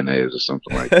bottle of mayonnaise or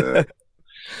something like that.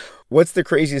 What's the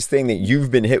craziest thing that you've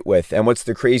been hit with, and what's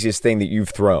the craziest thing that you've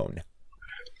thrown?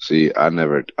 See, I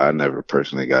never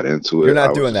personally got into it. You're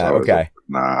not doing that, okay.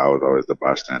 I was always the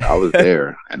bystander. I was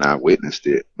there and I witnessed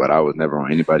it, but I was never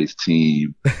on anybody's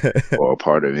team or a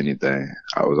part of anything.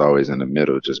 I was always in the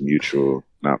middle, just mutual,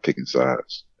 not picking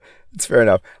sides. It's fair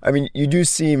enough. I mean, you do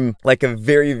seem like a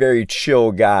very, very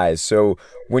chill guy. So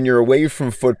when you're away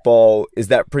from football, is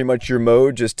that pretty much your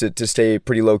mode, just to stay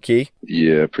pretty low key?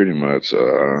 Yeah, pretty much.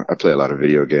 I play a lot of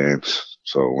video games.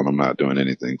 So when I'm not doing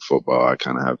anything football,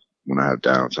 when I have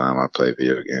downtime, I play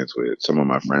video games with some of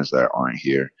my friends that aren't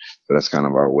here. So that's kind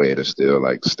of our way to still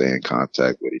like stay in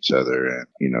contact with each other and,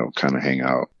 kind of hang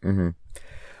out. Mm-hmm.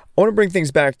 I want to bring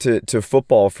things back to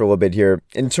football for a little bit here.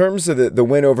 In terms of the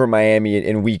win over Miami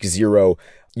in week 0,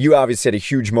 You obviously had a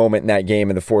huge moment in that game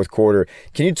in the fourth quarter.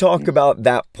 Can you talk about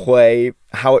that play,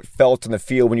 how it felt on the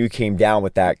field when you came down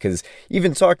with that? Because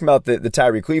even talking about the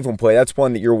Tyree Cleveland play, that's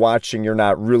one that you're watching, you're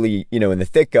not really, in the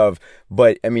thick of.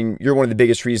 But, I mean, you're one of the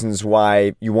biggest reasons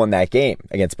why you won that game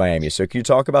against Miami. So can you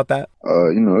talk about that?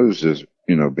 It was just,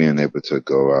 being able to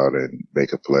go out and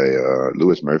make a play.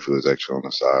 Louis Murphy was actually on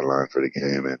the sideline for the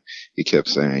game, and he kept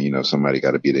saying, somebody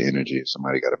got to be the energy.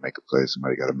 Somebody got to make a play.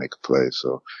 Somebody got to make a play.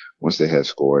 So once they had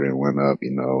scored and went up,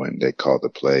 and they called the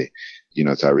play,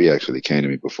 Tyree actually came to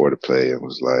me before the play and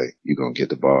was like, "You gonna get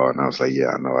the ball?" And I was like, "Yeah,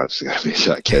 I know. I just gotta be a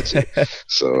shot catcher."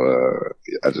 So,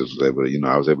 I just was able to,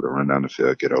 I was able to run down the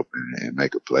field, get open and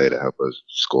make a play to help us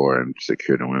score and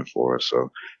secure the win for us.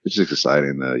 So it's just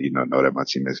exciting to, know that my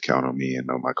teammates count on me and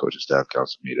know my coaching staff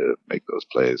counts on me to make those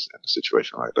plays in a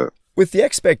situation like that. With the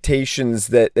expectations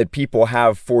that people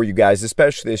have for you guys,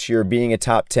 especially this year, being a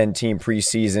top 10 team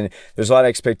preseason, there's a lot of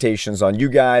expectations on you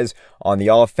guys, on the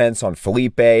offense, on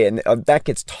Felipe, and that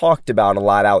gets talked about a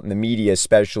lot out in the media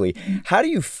especially. How do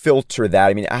you filter that?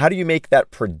 I mean, how do you make that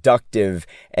productive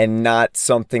and not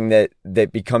something that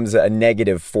becomes a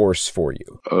negative force for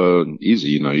you?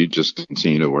 Easy. You just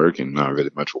continue to work and not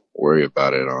really much worry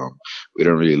about it. We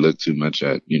don't really look too much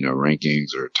at,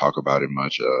 rankings or talk about it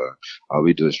much. All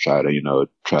we do is try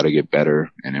to get better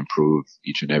and improve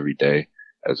each and every day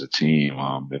as a team.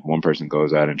 If one person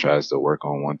goes out and tries to work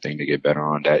on one thing to get better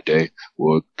on that day,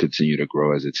 we'll continue to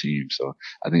grow as a team. So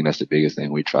I think that's the biggest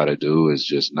thing we try to do is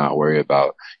just not worry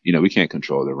about, we can't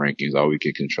control the rankings. All we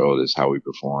can control is how we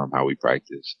perform, how we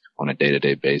practice on a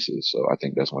day-to-day basis. So I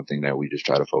think that's one thing that we just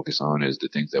try to focus on is the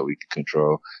things that we can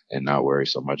control and not worry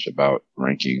so much about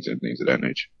rankings and things of that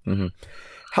nature. Mm-hmm.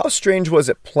 How strange was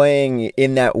it playing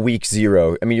in that week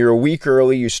 0? I mean, you're a week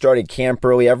early, you started camp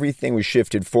early, everything was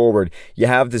shifted forward. You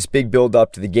have this big build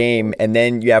up to the game, and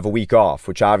then you have a week off,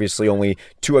 which obviously only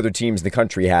 2 other teams in the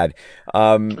country had.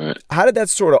 Right. How did that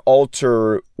sort of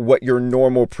alter what your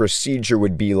normal procedure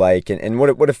would be like, and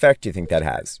what effect do you think that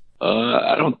has?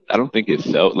 I don't think it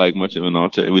felt like much of an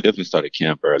alter. We definitely started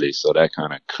camp early, so that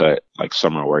kind of cut like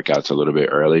summer workouts a little bit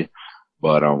early.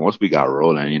 But once we got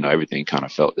rolling, everything kind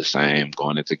of felt the same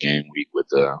going into game week.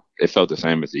 It felt the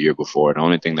same as the year before. The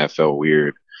only thing that felt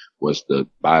weird was the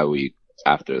bye week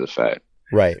after the fact.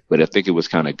 Right. But I think it was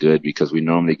kind of good because we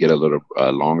normally get a little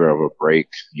longer of a break,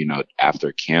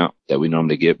 after camp that we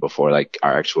normally get before like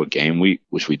our actual game week,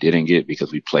 which we didn't get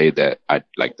because we played that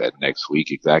next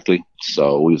week exactly.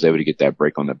 So we was able to get that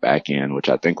break on the back end, which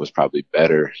I think was probably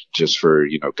better just for,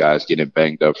 guys getting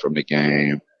banged up from the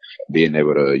game, being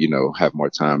able to, have more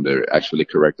time to actually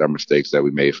correct our mistakes that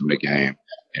we made from the game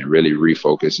and really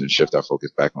refocus and shift our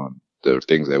focus back on the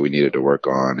things that we needed to work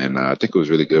on. And I think it was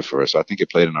really good for us. So I think it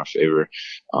played in our favor.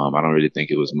 I don't really think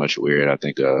it was much weird. I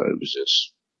think it was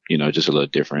just, just a little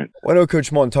different. Well, I know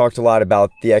Coach Mullen talked a lot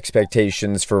about the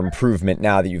expectations for improvement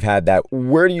now that you've had that.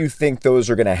 Where do you think those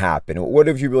are going to happen? What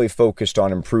have you really focused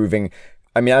on improving?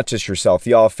 I mean, not just yourself,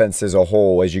 the offense as a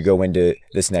whole as you go into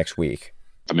this next week.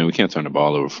 I mean, we can't turn the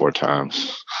ball over 4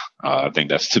 times. I think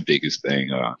that's the biggest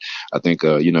thing. I think,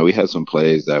 we had some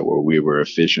plays where we were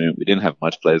efficient. We didn't have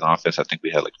much plays on offense. I think we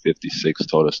had like 56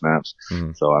 total snaps.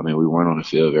 Mm-hmm. So, I mean, we weren't on the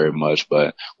field very much.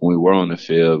 But when we were on the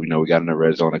field, we got in the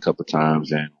red zone a couple of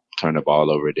times and turned the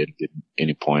ball over. Didn't get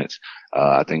any points.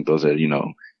 I think those are,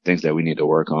 things that we need to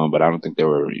work on, but I don't think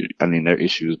they're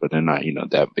issues, but they're not,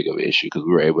 that big of an issue because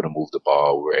we were able to move the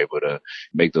ball. We were able to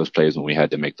make those plays when we had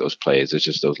to make those plays. It's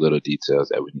just those little details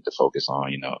that we need to focus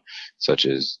on, such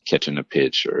as catching a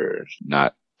pitch or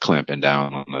not clamping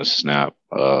down on the snap,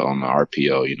 on the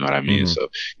RPO, you know what I mean? Mm-hmm. So,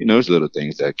 there's little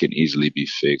things that can easily be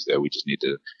fixed that we just need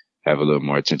to have a little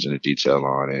more attention to detail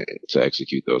on it to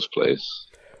execute those plays.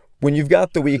 When you've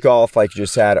got the week off, like you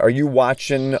just had, are you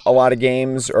watching a lot of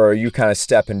games or are you kind of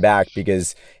stepping back?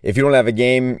 Because if you don't have a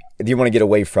game, you want to get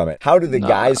away from it. How do the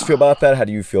guys feel about that? How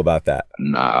do you feel about that?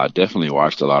 I definitely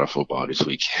watched a lot of football this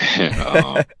weekend.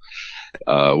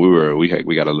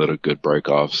 We got a little good break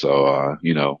off. So,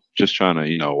 just trying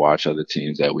to, watch other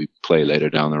teams that we play later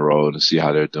down the road and see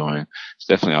how they're doing. It's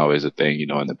definitely always a thing,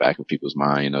 in the back of people's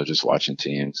mind, just watching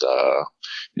teams,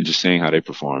 and just seeing how they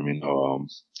perform.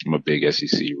 I'm a big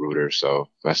SEC rooter. So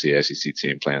if I see an SEC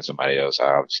team playing somebody else, I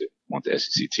obviously want the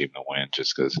SEC team to win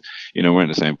just because, we're in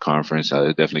the same conference.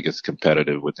 It definitely gets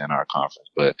competitive within our conference,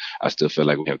 but I still feel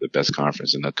like we have the best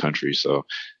conference in the country. So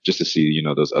just to see,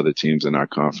 those other teams in our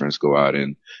conference go out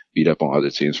and beat up on other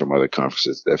teams from other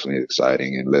conferences, definitely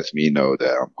exciting and lets me know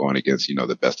that I'm going against,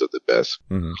 the best of the best.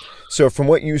 Mm-hmm. So from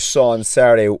what you saw on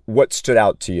Saturday, what stood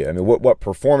out to you? I mean, what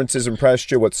performances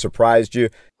impressed you? What surprised you?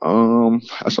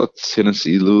 I saw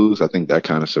Tennessee lose. I think that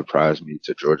kind of surprised me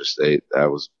to Georgia State.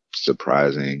 That was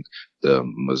surprising. The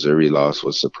Missouri loss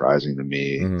was surprising to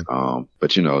me. Mm-hmm.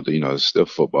 But it's still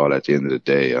football at the end of the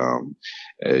day.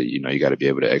 You got to be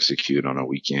able to execute on a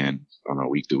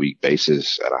week-to-week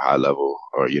basis at a high level,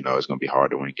 or, it's going to be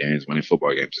hard to win games. Winning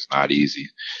football games is not easy,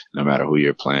 no matter who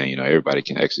you're playing. Everybody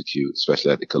can execute,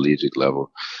 especially at the collegiate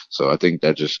level. So I think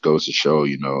that just goes to show,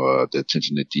 the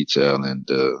attention to detail and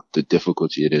the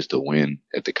difficulty it is to win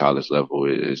at the college level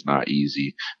is not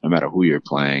easy, no matter who you're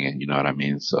playing. And you know what I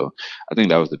mean? So I think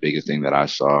that was the biggest thing that I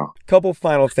saw. Couple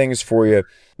final things for you.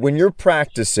 When you're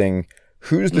practicing,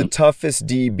 who's the toughest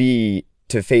DB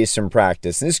to face in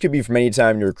practice? And this could be from any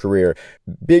time in your career.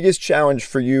 Biggest challenge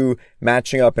for you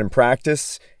matching up in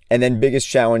practice, and then biggest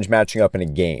challenge matching up in a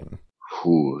game?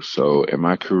 So in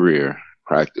my career,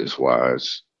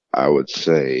 practice-wise, I would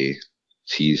say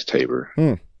Tease Tabor.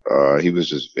 He was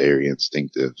just very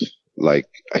instinctive. Like,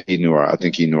 I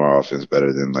think he knew our offense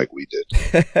better than we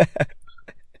did.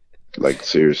 Like,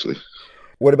 seriously.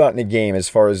 What about in a game as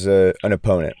far as an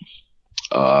opponent?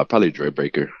 Probably Dre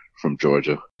Baker from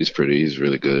Georgia. He's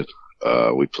really good.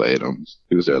 We played him.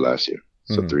 He was there last year,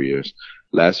 so 3 years.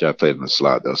 Last year I played in the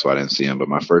slot though, so I didn't see him. But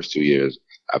my first 2 years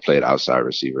I played outside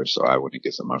receiver, so I went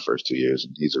against him my first 2 years,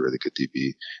 and he's a really good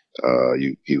DB.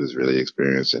 He was really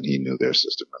experienced, and he knew their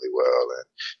system really well. And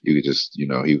you could just,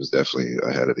 he was definitely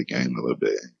ahead of the game a little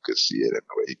bit. And you could see it in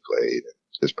the way he played, and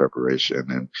his preparation,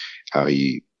 and how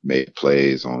he made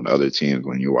plays on other teams.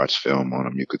 When you watch film on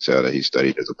him, you could tell that he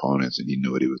studied his opponents and he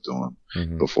knew what he was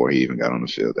doing before he even got on the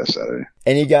field that Saturday.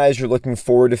 Any guys you're looking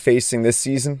forward to facing this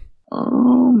season?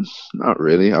 Not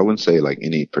really. I wouldn't say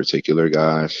any particular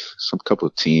guys. Some couple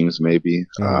of teams maybe.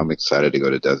 I'm excited to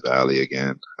go to Death Valley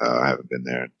again. I haven't been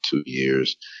there in 2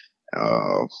 years.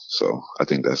 So I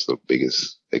think that's the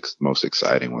biggest, most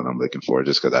exciting one I'm looking for,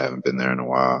 just because I haven't been there in a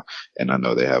while, and I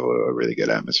know they have a really good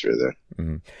atmosphere there.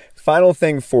 Mm-hmm. Final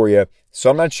thing for you. So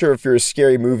I'm not sure if you're a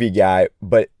scary movie guy,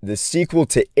 but the sequel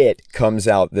to It comes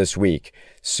out this week.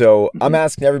 So I'm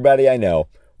asking everybody I know,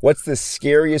 what's the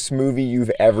scariest movie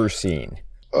you've ever seen?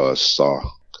 Saw.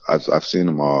 I've seen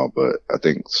them all, but I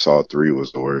think Saw 3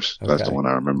 was the worst. Okay. That's the one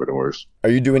I remember the worst. Are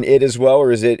you doing It as well,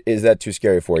 or is that too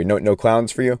scary for you? No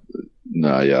clowns for you?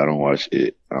 Nah, yeah, I don't watch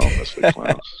It. I don't mess with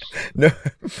clowns.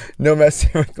 No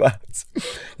messing with clowns.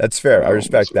 That's fair. I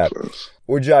respect that.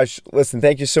 Well, Josh, listen,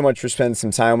 thank you so much for spending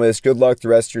some time with us. Good luck the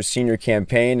rest of your senior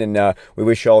campaign, and we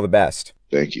wish you all the best.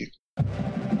 Thank you.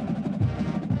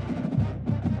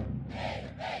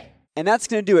 And that's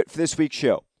going to do it for this week's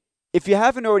show. If you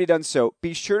haven't already done so,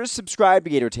 be sure to subscribe to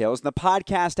Gator Tales in the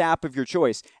podcast app of your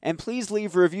choice, and please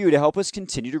leave a review to help us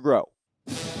continue to grow.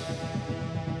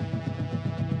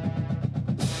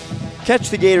 Catch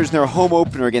the Gators in their home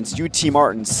opener against UT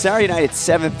Martin Saturday night at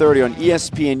 7:30 on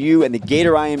ESPNU and the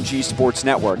Gator IMG Sports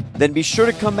Network. Then be sure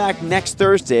to come back next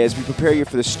Thursday as we prepare you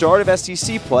for the start of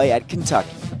SEC play at Kentucky.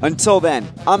 Until then,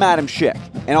 I'm Adam Schick,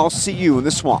 and I'll see you in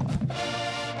the swamp.